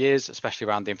number of years, especially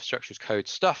around the infrastructure as code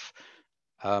stuff.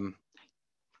 And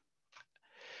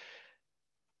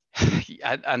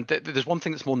there's one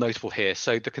thing that's more notable here.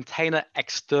 So the container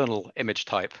external image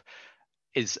type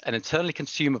is an internally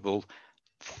consumable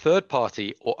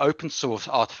third-party or open source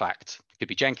artifact. It could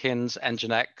be Jenkins,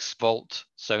 Nginx, Vault,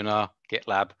 Sonar,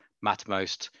 GitLab,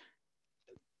 Mattermost.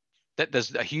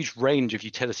 There's a huge range of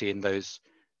utility in those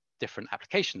different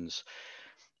applications.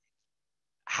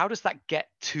 How does that get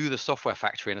to the software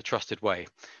factory in a trusted way?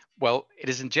 Well, it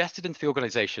is ingested into the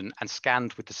organization and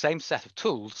scanned with the same set of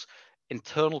tools.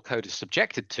 Internal code is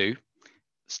subjected to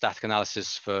static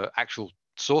analysis for actual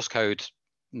source code,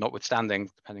 notwithstanding,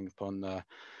 depending upon the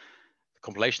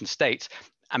compilation state,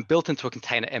 and built into a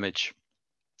container image.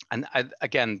 And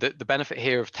again, the benefit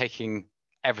here of taking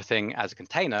everything as a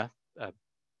container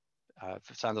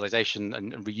for standardization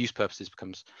and reuse purposes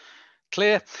becomes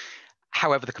clear.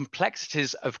 However, the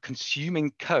complexities of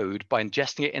consuming code by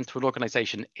ingesting it into an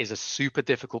organization is a super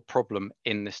difficult problem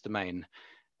in this domain.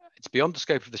 It's beyond the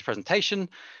scope of this presentation.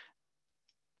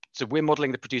 So we're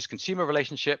modeling the producer-consumer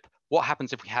relationship. What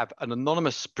happens if we have an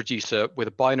anonymous producer with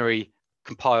a binary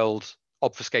compiled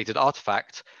obfuscated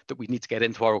artifact that we need to get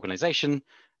into our organization?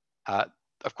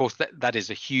 Of course, that is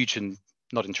a huge and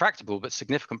not intractable, but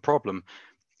significant problem.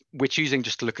 We're choosing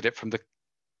just to look at it from the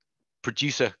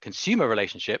producer-consumer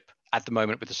relationship at the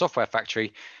moment with the software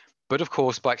factory. But of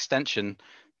course, by extension,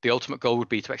 the ultimate goal would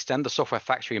be to extend the software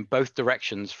factory in both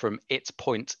directions from its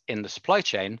point in the supply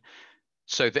chain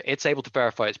so that it's able to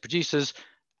verify its producers,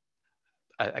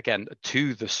 again,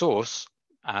 to the source.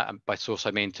 And by source,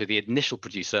 I mean to the initial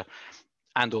producer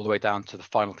and all the way down to the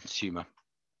final consumer.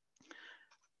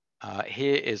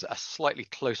 Here is a slightly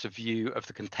closer view of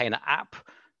the container app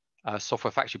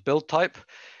software factory build type.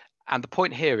 And the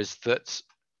point here is that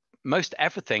most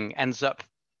everything ends up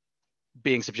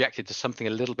being subjected to something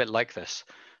a little bit like this.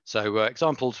 So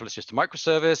examples, well, it's just a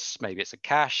microservice, maybe it's a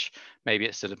cache, maybe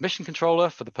it's an admission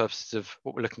controller for the purposes of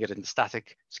what we're looking at in the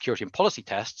static security and policy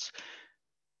tests.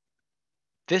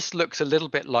 This looks a little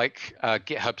bit like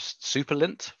GitHub's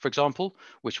superlint, for example,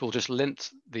 which will just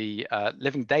lint the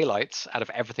living daylights out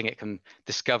of everything it can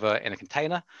discover in a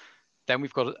container. Then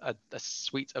we've got a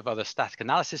suite of other static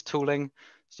analysis tooling,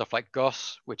 stuff like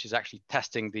GOS, which is actually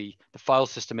testing the file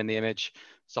system in the image,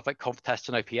 stuff like ConfTest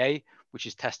and OPA, which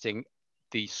is testing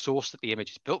the source that the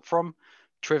image is built from.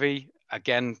 Trivy,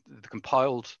 again,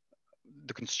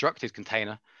 the constructed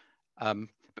container,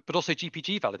 but also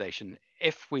GPG validation.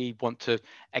 If we want to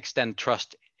extend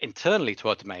trust internally to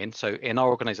our domain, so in our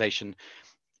organization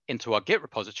into our Git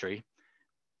repository,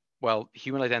 well,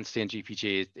 human identity and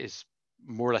GPG is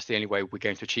more or less the only way we're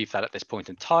going to achieve that at this point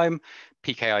in time.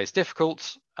 PKI is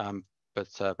difficult, but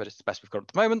it's the best we've got at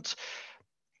the moment.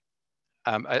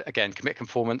 Again, commit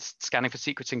conformance, scanning for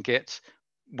secrets in Git.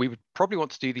 We would probably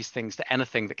want to do these things to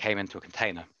anything that came into a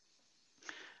container.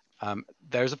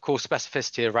 There is, of course,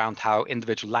 specificity around how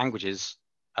individual languages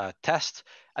test.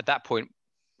 At that point,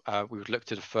 we would look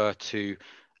to defer to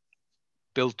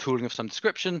build tooling of some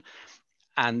description.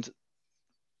 And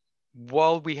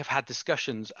while we have had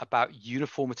discussions about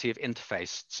uniformity of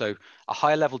interface, so a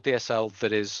higher level DSL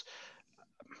that is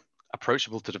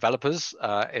approachable to developers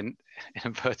in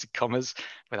inverted commas,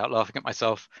 without laughing at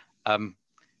myself,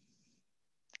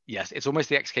 yes, it's almost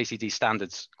the XKCD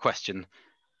standards question.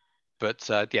 But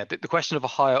yeah, the question of a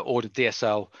higher order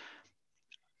DSL,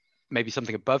 maybe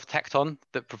something above Tecton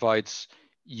that provides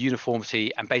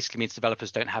uniformity and basically means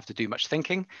developers don't have to do much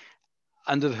thinking.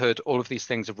 Under the hood, all of these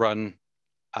things are run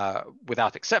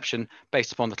without exception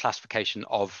based upon the classification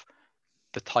of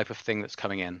the type of thing that's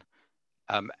coming in.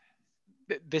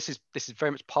 this is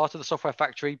very much part of the software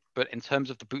factory, but in terms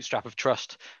of the bootstrap of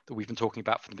trust that we've been talking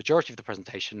about for the majority of the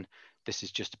presentation, this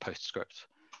is just a postscript.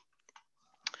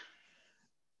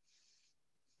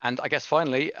 And I guess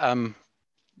finally,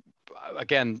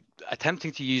 again,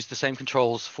 attempting to use the same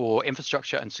controls for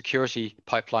infrastructure and security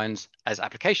pipelines as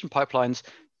application pipelines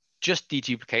just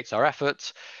deduplicates our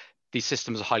efforts. These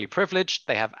systems are highly privileged.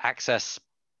 They have access,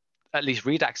 at least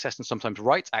read access and sometimes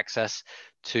write access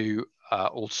to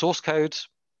all source code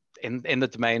in the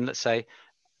domain, let's say,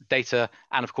 data,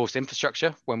 and of course,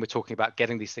 infrastructure. When we're talking about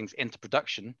getting these things into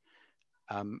production,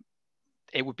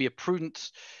 it would be a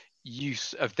prudent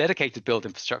use of dedicated build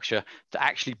infrastructure to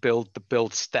actually build the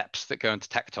build steps that go into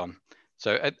Tecton.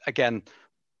 So again,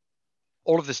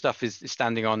 all of this stuff is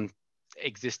standing on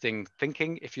existing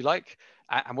thinking, if you like.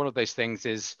 And one of those things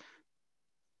is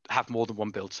have more than one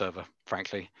build server,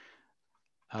 frankly.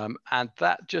 And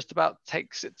that just about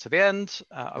takes it to the end.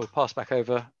 I will pass back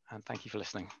over and thank you for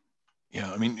listening.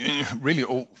 Yeah, I mean, really,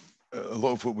 a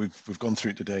lot of what we've gone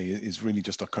through today is really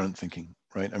just our current thinking,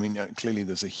 right? I mean, clearly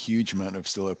there's a huge amount of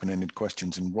still open-ended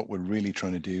questions, and what we're really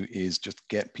trying to do is just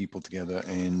get people together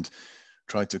and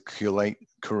try to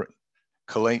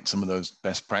collate some of those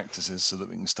best practices so that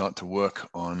we can start to work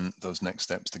on those next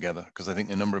steps together. Because I think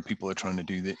a number of people are trying to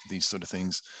do these sort of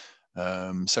things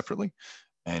separately.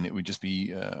 And it would just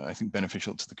be, I think,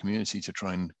 beneficial to the community to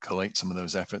try and collate some of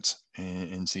those efforts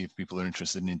and see if people are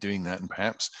interested in doing that, and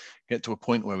perhaps get to a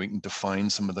point where we can define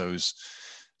some of those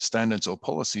standards or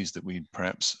policies that we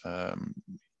perhaps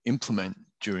implement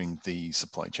during the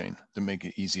supply chain to make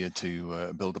it easier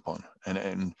to build upon.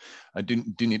 And I do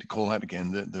need to call out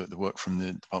again the work from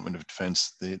the Department of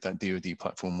Defense, that DoD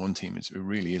Platform 1 team. It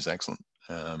really is excellent.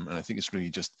 And I think it's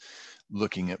really just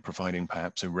looking at providing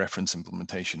perhaps a reference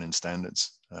implementation and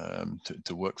standards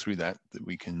to work through that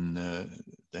we can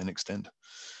then extend.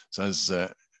 So as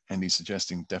Andy's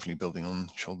suggesting, definitely building on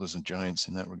shoulders of giants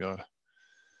in that regard.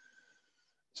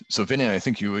 So Vinay, I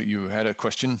think you had a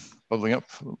question bubbling up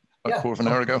a quarter of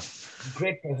an hour ago.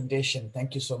 Great presentation.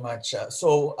 Thank you so much.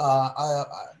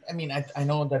 I mean, I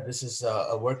know that this is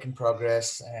a work in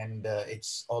progress and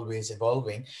it's always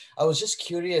evolving. I was just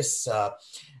curious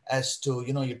as to,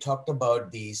 you talked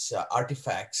about these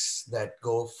artifacts that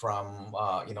go from,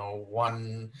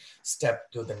 one step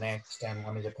to the next, and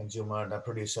one is a consumer, the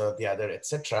producer, the other,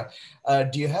 etc.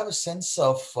 Do you have a sense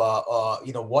of,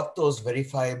 what those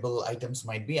verifiable items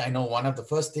might be? I know one of the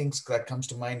first things that comes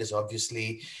to mind is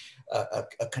obviously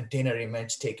a container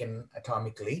image taken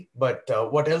atomically, but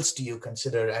what else do you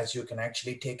consider as you can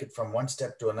actually take it from one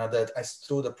step to another as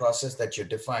through the process that you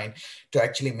define to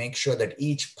actually make sure that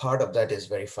each part of that is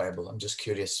verifiable? I'm just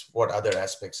curious, what other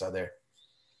aspects are there?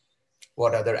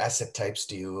 What other asset types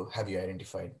have you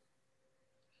identified?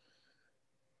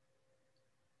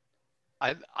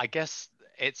 I guess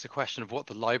it's a question of what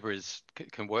the libraries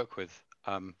can work with.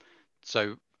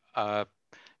 So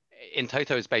in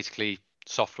Toto is basically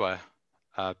software,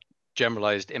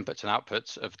 generalized inputs and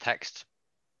outputs of text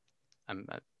and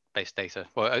based data,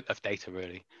 well, of data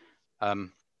really.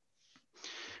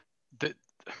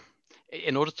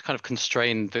 In order to kind of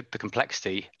constrain the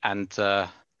complexity and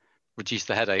reduce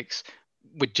the headaches,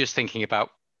 we're just thinking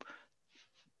about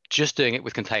just doing it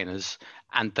with containers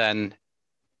and then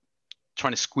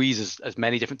trying to squeeze as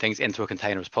many different things into a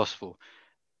container as possible.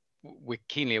 We're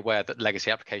keenly aware that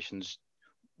legacy applications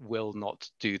will not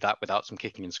do that without some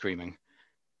kicking and screaming.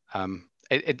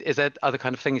 Is there other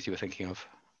kind of things you were thinking of?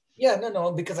 Yeah,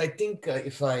 no, because I think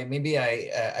maybe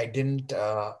I didn't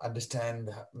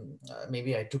understand,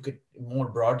 maybe I took it more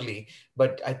broadly,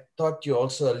 but I thought you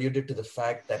also alluded to the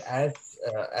fact that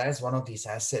as one of these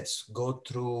assets go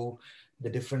through the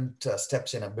different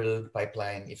steps in a build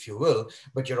pipeline, if you will,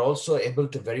 but you're also able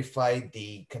to verify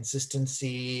the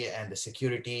consistency and the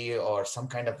security or some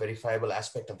kind of verifiable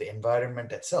aspect of the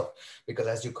environment itself. Because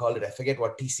as you called it, I forget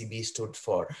what TCB stood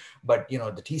for, but the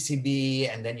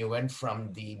TCB, and then you went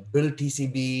from the build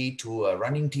TCB to a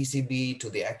running TCB to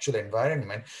the actual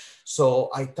environment.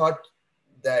 So I thought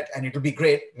that, and it would be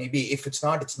great, maybe if it's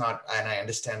not, and I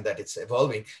understand that it's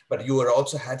evolving, but you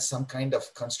also had some kind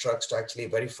of constructs to actually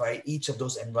verify each of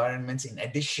those environments in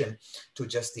addition to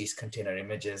just these container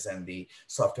images and the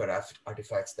software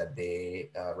artifacts that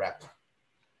they wrap.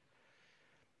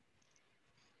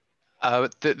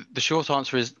 The short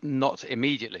answer is not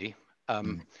immediately,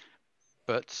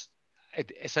 but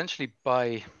essentially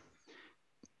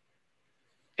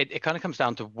it kind of comes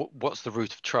down to what's the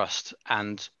root of trust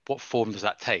and what form does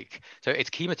that take. So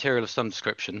it's key material of some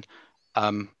description.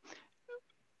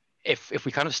 If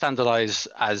we kind of standardize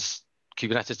as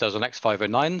Kubernetes does on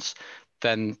X509s,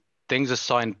 then things are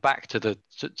signed back to the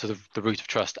root of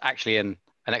trust actually in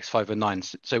an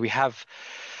X509. So we have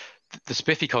the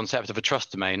spiffy concept of a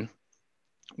trust domain,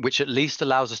 which at least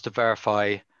allows us to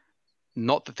verify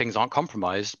not that things aren't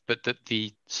compromised, but that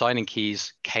the signing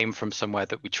keys came from somewhere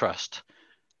that we trust.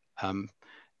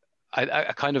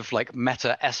 A kind of like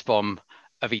meta SBOM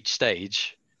of each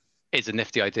stage is a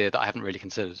nifty idea that I haven't really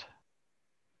considered.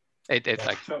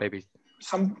 Maybe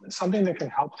something that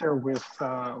can help there with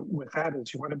that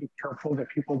is you want to be careful that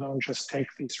people don't just take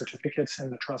these certificates in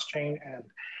the trust chain and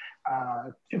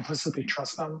implicitly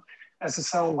trust them.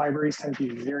 SSL libraries tend to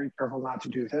be very careful not to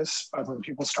do this, but when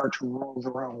people start to roll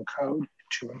their own code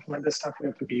to implement this stuff, we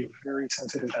have to be very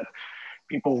sensitive that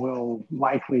people will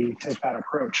likely take that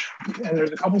approach. And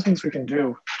there's a couple things we can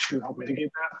do to help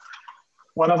mitigate that.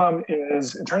 One of them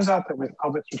is, it turns out that with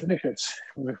public certificates,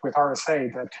 with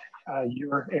RSA, that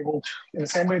you're able to, in the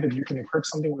same way that you can encrypt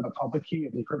something with a public key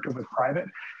and decrypt it with private,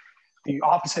 the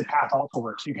opposite path also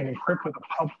works. You can encrypt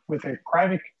with a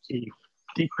private key,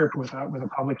 decrypt with a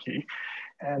public key.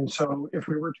 And so if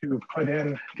we were to put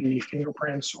in the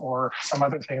fingerprints or some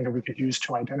other thing that we could use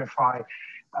to identify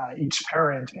each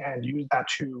parent and use that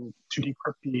to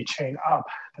decrypt the chain up,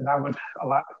 then that would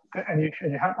allow, and you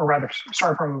have, or rather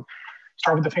start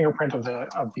with the fingerprint of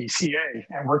the CA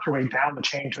and work your way down the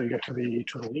chain till you get to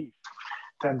the leaf.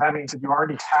 Then that means that you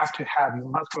already have to have, you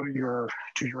must go to your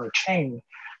chain,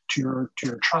 to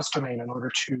your trust domain in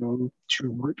order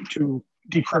to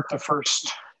decrypt the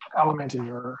first element in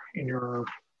your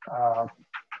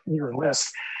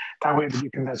list. That way that you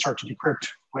can then start to decrypt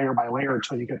layer by layer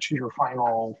until you get to your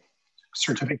final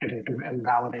certificate and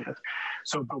validate it.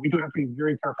 So, but we do have to be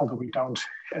very careful that we don't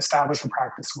establish a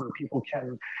practice where people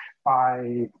can,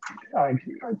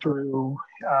 through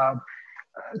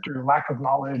lack of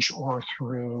knowledge or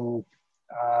through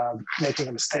making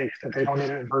a mistake, that they don't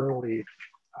inadvertently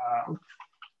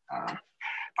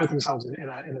put themselves in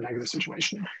a negative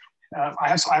situation. I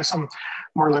have some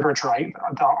more literature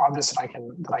on this that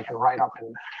I can write up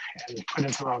and put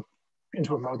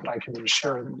into a mode that I can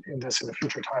share in this in a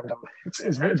future time. Though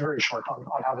it's very, very short on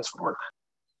how this would work.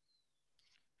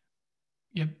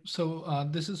 Yep. So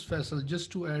this is Faisal.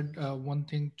 Just to add one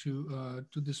thing to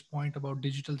this point about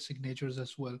digital signatures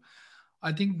as well.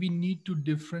 I think we need to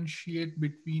differentiate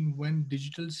between when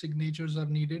digital signatures are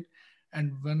needed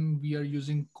and when we are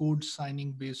using code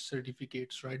signing based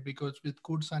certificates, right? Because with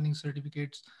code signing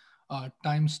certificates,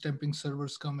 time stamping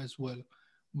servers come as well,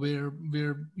 where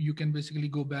you can basically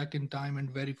go back in time and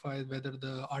verify whether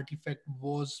the artifact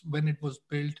was, when it was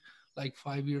built, like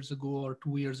 5 years ago or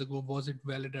 2 years ago, was it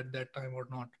valid at that time or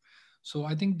not? So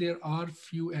I think there are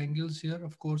few angles here,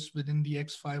 of course, within the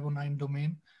X509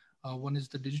 domain. One is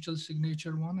the digital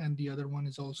signature one, and the other one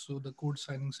is also the code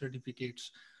signing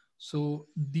certificates. So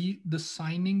the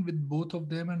signing with both of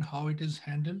them and how it is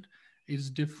handled is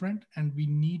different, and we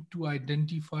need to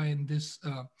identify in this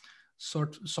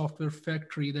software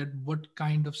factory that what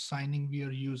kind of signing we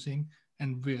are using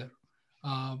and where.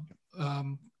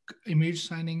 Image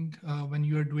signing when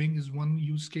you are doing is one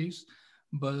use case,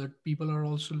 but people are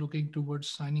also looking towards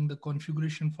signing the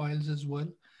configuration files as well,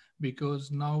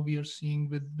 because now we are seeing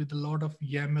with a lot of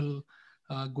YAML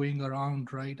going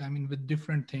around, right? I mean, with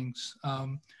different things.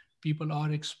 People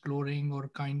are exploring or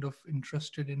kind of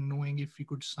interested in knowing if we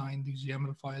could sign these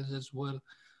YAML files as well.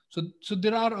 So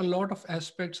there are a lot of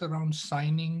aspects around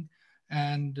signing,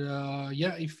 and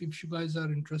yeah, if you guys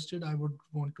are interested, I would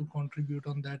want to contribute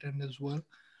on that end as well.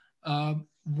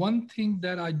 One thing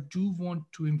that I do want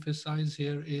to emphasize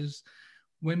here is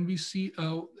when we see,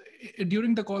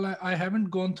 during the call, I haven't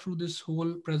gone through this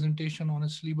whole presentation,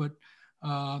 honestly, but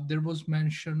there was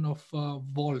mention of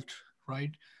Vault,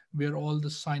 right? Where all the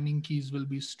signing keys will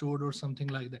be stored or something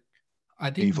like that.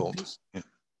 I think this,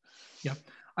 yeah,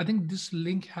 I think this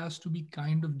link has to be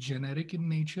kind of generic in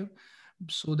nature,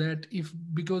 so that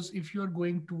because if you are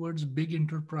going towards big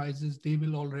enterprises, they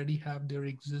will already have their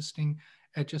existing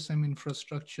HSM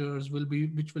infrastructures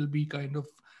which will be kind of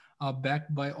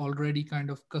backed by already kind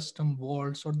of custom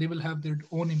vaults, or they will have their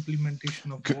own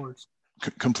implementation of vaults.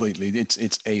 Completely,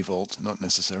 it's a vault, not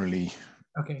necessarily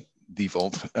the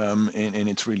vault, and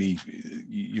it's really,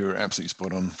 you're absolutely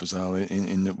spot on, Fazal,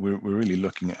 in that we're really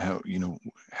looking at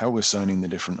how we're signing the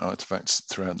different artifacts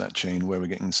throughout that chain, where we're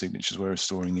getting the signatures, where we're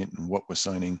storing it, and what we're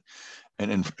signing,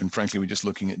 and frankly, we're just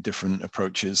looking at different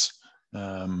approaches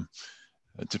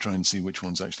to try and see which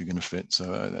one's actually going to fit.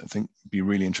 So I think it'd be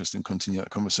really interesting to continue that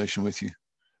conversation with you.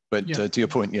 But to your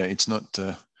point, yeah, it's not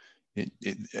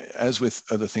as with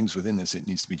other things within this, it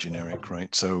needs to be generic,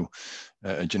 right? So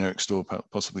a generic store,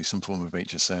 possibly some form of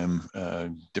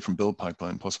HSM, different build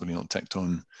pipeline, possibly not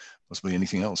Tecton, possibly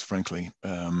anything else, frankly.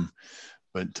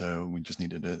 But we just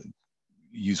needed to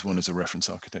use one as a reference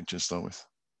architecture to start with.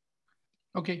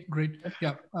 Okay, great.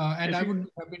 Yeah, and I would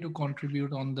be happy to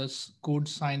contribute on this code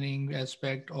signing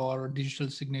aspect or digital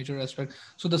signature aspect.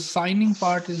 So the signing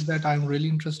part is that I'm really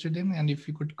interested in, and if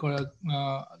you could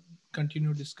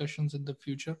continue discussions in the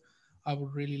future, I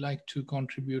would really like to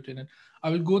contribute in it. I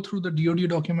will go through the DoD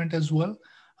document as well,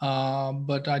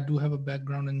 but I do have a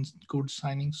background in code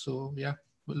signing, so yeah,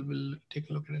 we'll take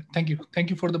a look at it. Thank you. Thank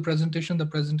you for the presentation. The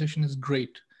presentation is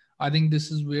great. I think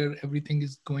this is where everything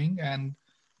is going, and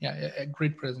yeah, a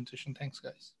great presentation. Thanks,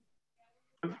 guys.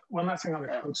 One last thing on the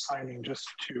code signing, just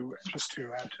to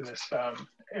add to this,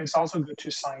 it's also good to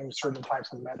sign certain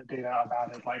types of metadata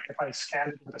about it. Like if I scan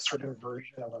it with a certain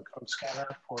version of a code scanner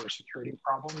for security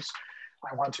problems,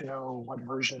 I want to know what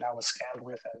version that was scanned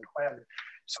with and when.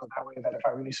 So that way, that if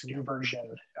I release a new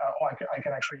version, I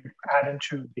can actually add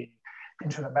into the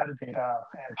metadata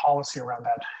and policy around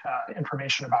that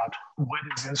information about what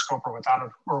is in scope or what's out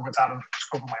of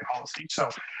scope of my policy. So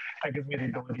that gives me the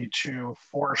ability to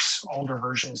force older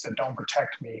versions that don't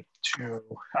protect me to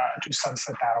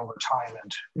sunset that over time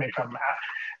and make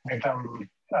them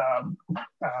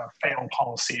fail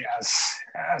policy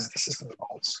as the system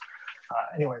evolves.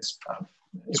 Anyways,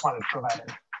 just wanted to throw that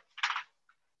in.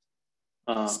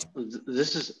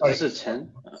 This is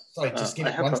Chen. Sorry, just give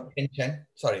me 1 second, Chen.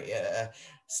 Sorry,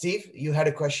 Steve, you had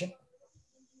a question?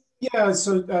 Yeah,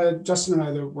 so Justin and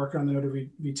I are working on the Node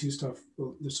v2 stuff.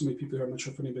 Well, there's so many people here, I'm not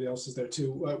sure if anybody else is there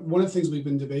too. One of the things we've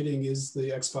been debating is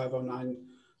the X509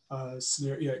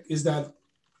 scenario. Is that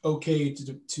okay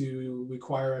to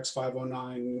require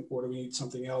X509, or do we need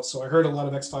something else? So I heard a lot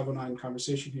of X509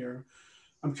 conversation here.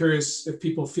 I'm curious if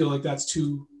people feel like that's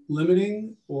too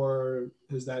limiting, or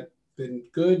has that been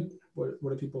good? What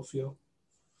do people feel?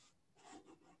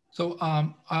 So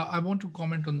I want to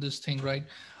comment on this thing, right?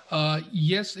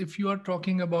 Yes, if you are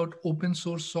talking about open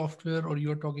source software or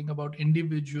you're talking about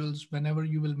individuals, whenever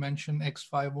you will mention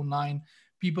X509,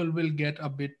 people will get a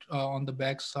bit on the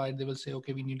backside. They will say,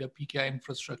 okay, we need a PKI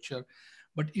infrastructure.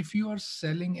 But if you are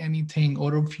selling anything,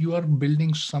 or if you are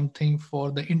building something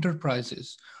for the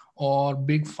enterprises or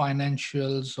big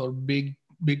financials or big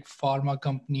pharma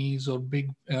companies or big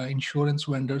insurance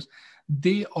vendors,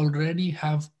 they already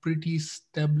have pretty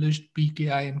established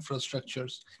PKI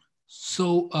infrastructures.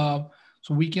 So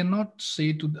so we cannot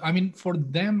say to, I mean, for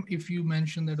them, if you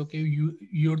mention that, okay,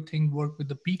 your thing work with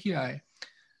the PKI,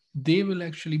 they will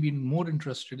actually be more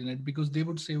interested in it, because they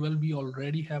would say, well, we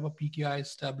already have a PKI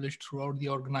established throughout the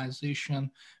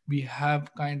organization. We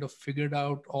have kind of figured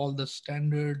out all the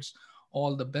standards,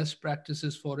 all the best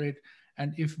practices for it.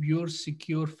 And if your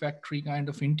secure factory kind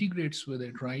of integrates with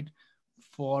it, right,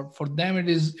 for them, it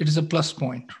is a plus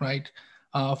point, right?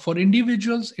 For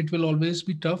individuals, it will always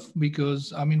be tough,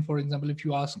 because, I mean, for example, if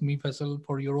you ask me, Faisal,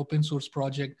 for your open source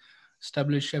project,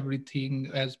 establish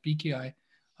everything as PKI,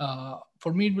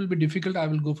 for me, it will be difficult. I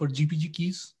will go for GPG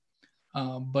keys,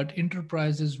 but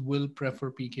enterprises will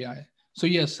prefer PKI. So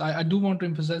yes, I do want to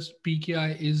emphasize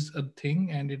PKI is a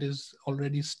thing, and it is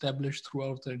already established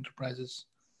throughout the enterprises.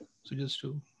 So just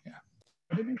to, yeah.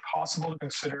 Would it be possible to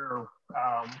consider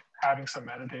having some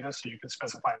metadata so you can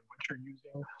specify what you're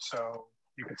using? So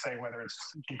you could say whether it's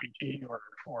GPT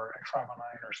or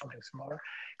X509 or something similar.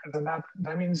 Because then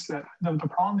that means that the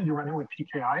problem that you're running with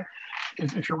PKI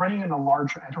is, if you're running in a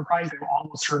large enterprise, they will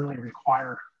almost certainly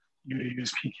require you to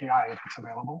use PKI if it's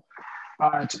available.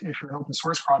 But if you're an open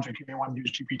source project, you may want to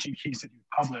use GPT keys that you've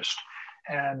published.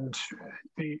 And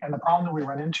the problem that we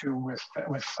run into with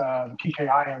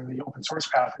PKI and the open source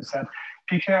path is that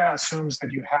PKI assumes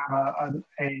that you have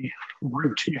a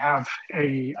root, you have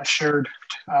a shared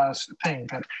thing,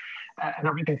 that and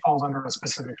everything falls under a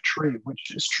specific tree,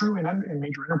 which is true in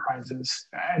major enterprises,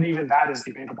 and even that is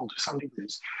debatable to some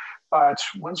degrees. But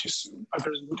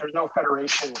there's no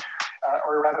federation,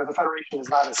 or rather, the federation is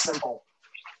not as simple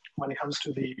when it comes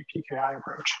to the PKI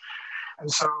approach. And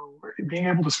so being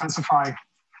able to specify,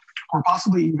 or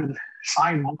possibly even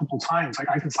sign multiple times, like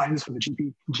I can sign this with a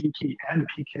GPG key and a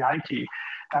PKI key,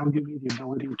 that would give me the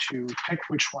ability to pick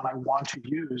which one I want to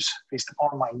use based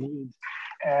upon my needs,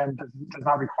 and does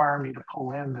not require me to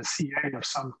pull in the CA of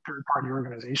some third-party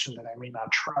organization that I may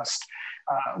not trust,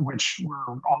 which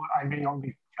I may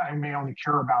only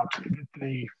care about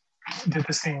did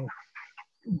this thing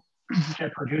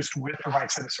get produced with the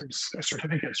right set of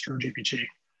certificates through GPG.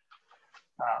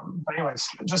 But anyways,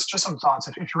 just some thoughts.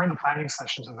 If you're in the planning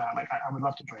sessions of that, like I would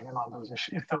love to join in on those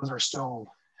if those are still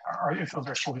if those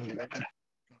are still being debated.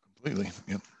 Completely,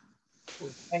 yep.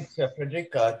 Thanks,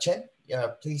 Frederick. Chen,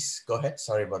 please go ahead.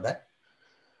 Sorry about that.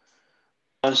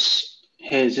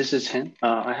 Hey, this is Chen.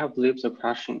 I have left the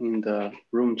question in the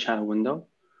room chat window.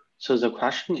 So the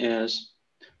question is,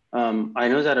 I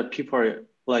know that people are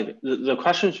like, the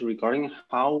question is regarding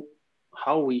how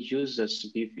we use the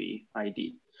SPIFFE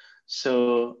ID.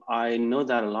 So I know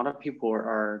that a lot of people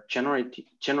are generate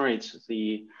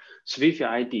the SPIFFE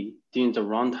ID during the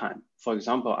runtime. For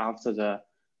example, after the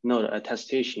node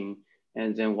attestation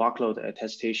and then workload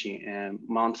attestation and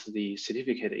mount the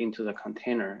certificate into the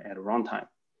container at runtime.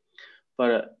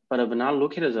 But when I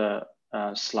look at the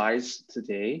slides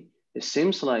today, it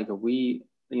seems like we,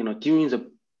 during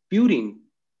the building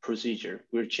procedure,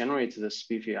 we generate the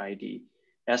SPIFFE ID,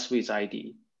 SWIS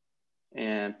ID,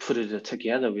 and put it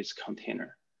together with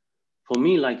container. For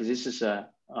me, like this is a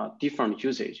different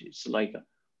usage. It's like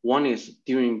one is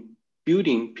during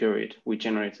building period, we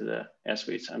generate the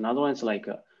SWIS. Another one is like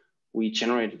we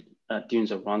generate during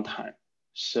the runtime.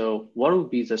 So what would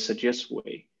be the suggested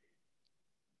way?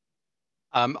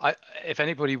 If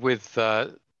anybody with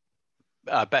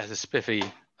better SPIFFE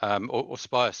or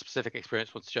Spire specific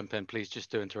experience wants to jump in, please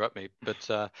just do interrupt me.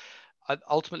 But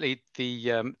ultimately,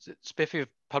 the SPIFFE have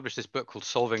published this book called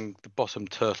Solving the Bottom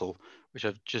Turtle, which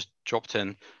I've just dropped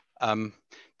in.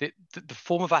 The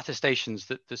form of attestations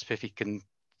that SPIFFE can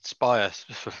Spire,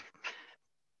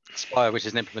 which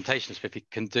is an implementation of SPIFFE,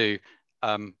 can do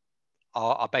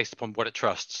are based upon what it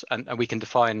trusts, and we can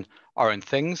define our own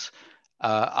things.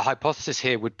 A hypothesis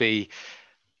here would be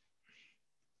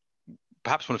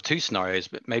perhaps one of two scenarios,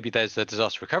 but maybe there's a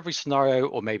disaster recovery scenario,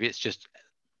 or maybe it's just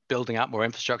building out more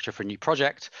infrastructure for a new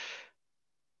project.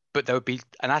 But there would be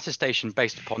an attestation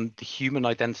based upon the human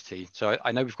identity. So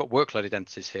I know we've got workload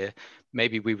identities here.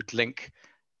 Maybe we would link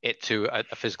it to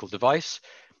a physical device,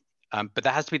 but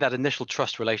there has to be that initial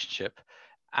trust relationship.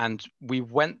 And we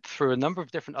went through a number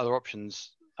of different other options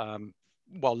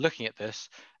while looking at this,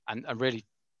 and really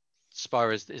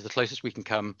Spire is the closest we can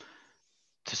come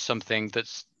to something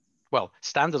that's, well,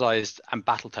 standardized and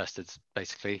battle tested,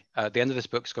 basically. At the end of this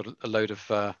book's got a load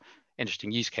of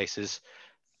interesting use cases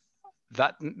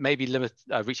that may be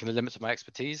reaching the limits of my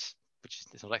expertise, which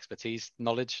is not expertise,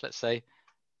 knowledge, let's say.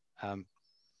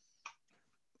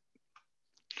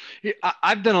 Yeah,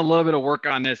 I've done a little bit of work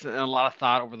on this and a lot of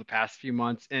thought over the past few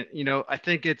months. And, I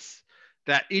think it's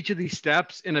that each of these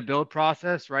steps in a build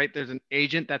process, right? There's an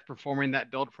agent that's performing that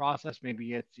build process.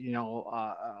 Maybe it's, your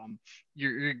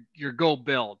go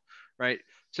build, right?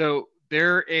 So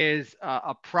there is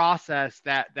a process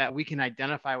that we can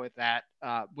identify with that,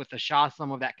 with the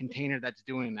SHA-SUM of that container that's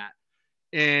doing that.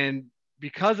 And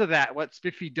because of that, what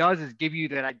SPIFFE does is give you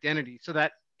that identity. So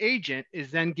that agent is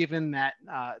then given that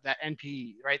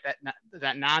NPE, right?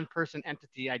 That non-person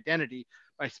entity identity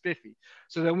by SPIFFE.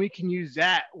 So then we can use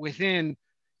that within,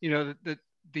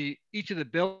 each of the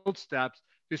build steps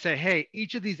to say, hey,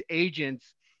 each of these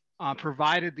agents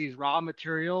provided these raw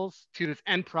materials to this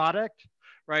end product,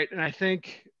 right? And I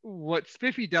think what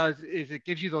SPIFFE does is it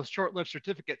gives you those short-lived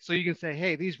certificates. So you can say,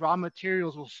 hey, these raw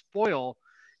materials will spoil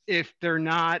if they're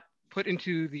not put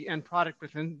into the end product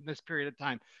within this period of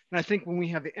time. And I think when we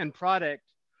have the end product,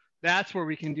 that's where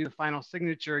we can do the final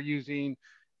signature using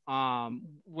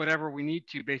whatever we need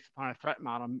to based upon a threat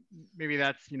model. Maybe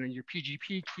that's, your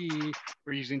PGP key,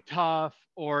 we're using Tough,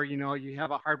 or, you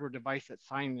have a hardware device that's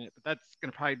signing it, but that's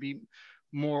going to probably be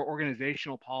more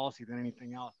organizational policy than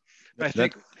anything else. But I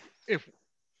think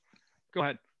go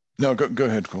ahead. No, go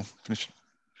ahead, Cole. Finish,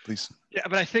 please. Yeah,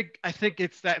 but I think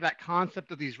it's that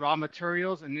concept of these raw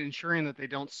materials and ensuring that they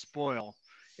don't spoil,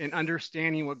 and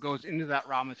understanding what goes into that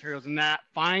raw materials. And that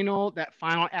final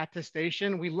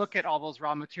attestation, we look at all those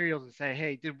raw materials and say,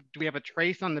 hey, do we have a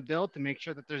trace on the build to make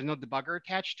sure that there's no debugger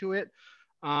attached to it?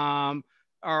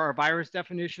 Our virus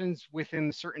definitions within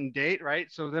a certain date,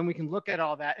 right? So then we can look at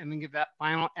all that and then give that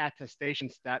final attestation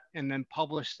step and then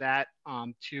publish that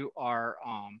to our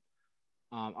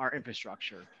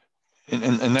infrastructure.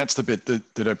 And that's the bit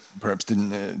that I perhaps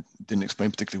didn't explain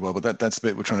particularly well, but that's the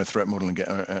bit we're trying to threat model and get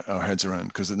our heads around,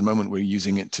 because at the moment we're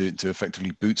using it to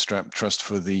effectively bootstrap trust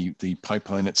for the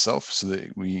pipeline itself, so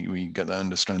that we get that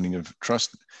understanding of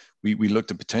trust. We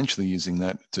looked at potentially using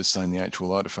that to sign the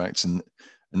actual artifacts, and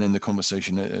then the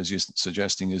conversation, as you're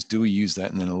suggesting, is do we use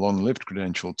that and then a long-lived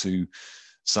credential to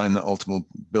sign the ultimate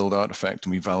build artifact,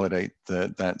 and we validate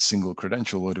that single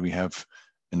credential, or do we have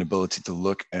an ability to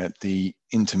look at the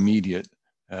intermediate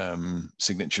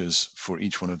signatures for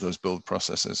each one of those build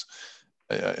processes?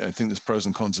 I think there's pros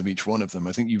and cons of each one of them.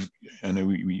 I think I know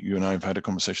you and I have had a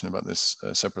conversation about this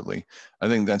separately. I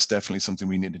think that's definitely something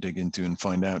we need to dig into and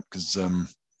find out, because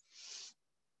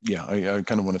yeah, I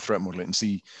kind of want to threat model it and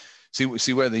see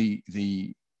where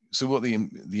what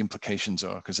the implications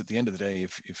are, because at the end of the day,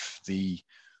 if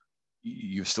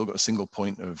you've still got a single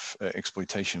point of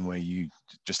exploitation where you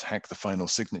just hack the final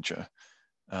signature,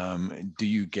 do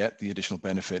you get the additional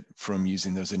benefit from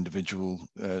using those individual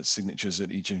signatures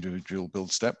at each individual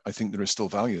build step? I think there is still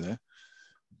value there,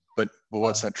 but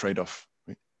what's that trade-off?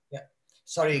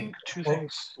 Sorry,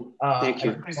 folks. I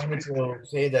just wanted to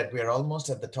say that we're almost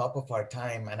at the top of our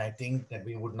time, and I think that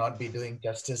we would not be doing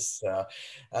justice to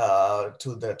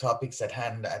the topics at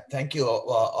hand. Thank you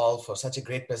all for such a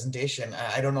great presentation.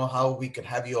 I don't know how we could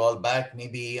have you all back,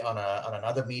 maybe on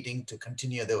another meeting to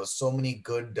continue. There were so many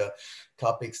good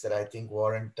topics that I think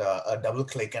warrant a double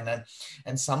click.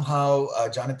 And somehow,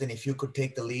 Jonathan, if you could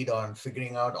take the lead on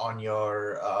figuring out on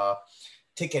your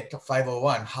ticket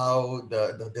 501, how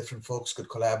the different folks could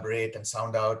collaborate and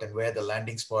sound out, and where the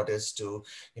landing spot is to,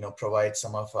 provide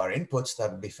some of our inputs,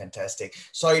 that would be fantastic.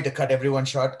 Sorry to cut everyone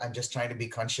short. I'm just trying to be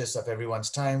conscious of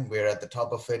everyone's time. We're at the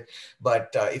top of it,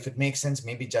 but if it makes sense,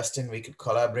 maybe Justin, we could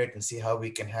collaborate and see how we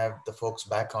can have the folks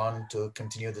back on to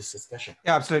continue this discussion.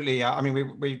 Yeah, absolutely. Yeah, I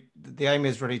mean, the aim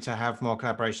is really to have more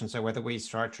collaboration. So whether we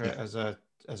structure it as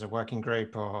a working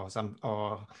group or some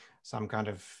kind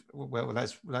of, well,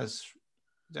 let's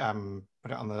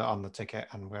put it on the ticket,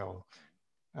 and we'll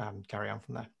carry on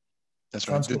from there. That's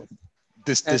right.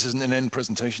 This isn't an end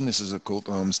presentation. This is a call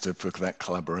to arms for that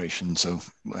collaboration. So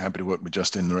we're happy to work with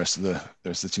Justin and the rest of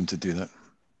the team to do that.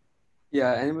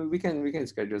 Yeah, and we can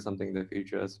schedule something in the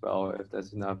future as well if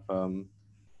there's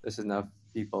enough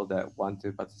people that want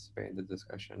to participate in the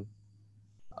discussion.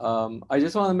 I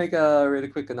just want to make a really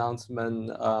quick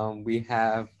announcement. We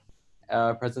have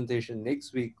a presentation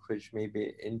next week, which may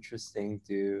be interesting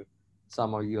to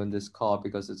some of you on this call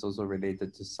because it's also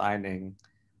related to signing,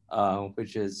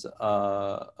 which is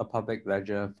a public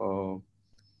ledger for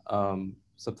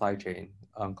supply chain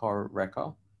called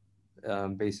RECA,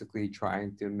 basically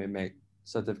trying to mimic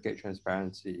certificate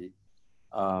transparency,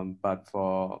 but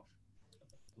for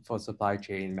supply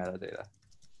chain metadata.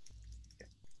 Okay.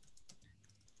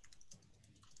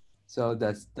 So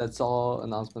that's all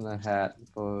announcement I had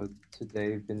for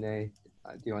today. Vinay,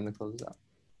 do you want to close it out?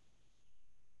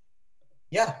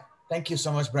 Yeah, thank you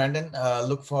so much, Brandon.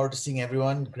 Look forward to seeing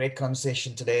everyone. Great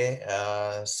conversation today.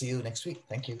 See you next week.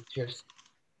 Thank you. Cheers.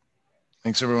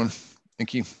 Thanks, everyone.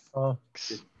 Thank you.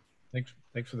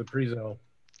 Thanks for the pre-sale.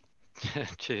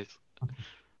 Cheers.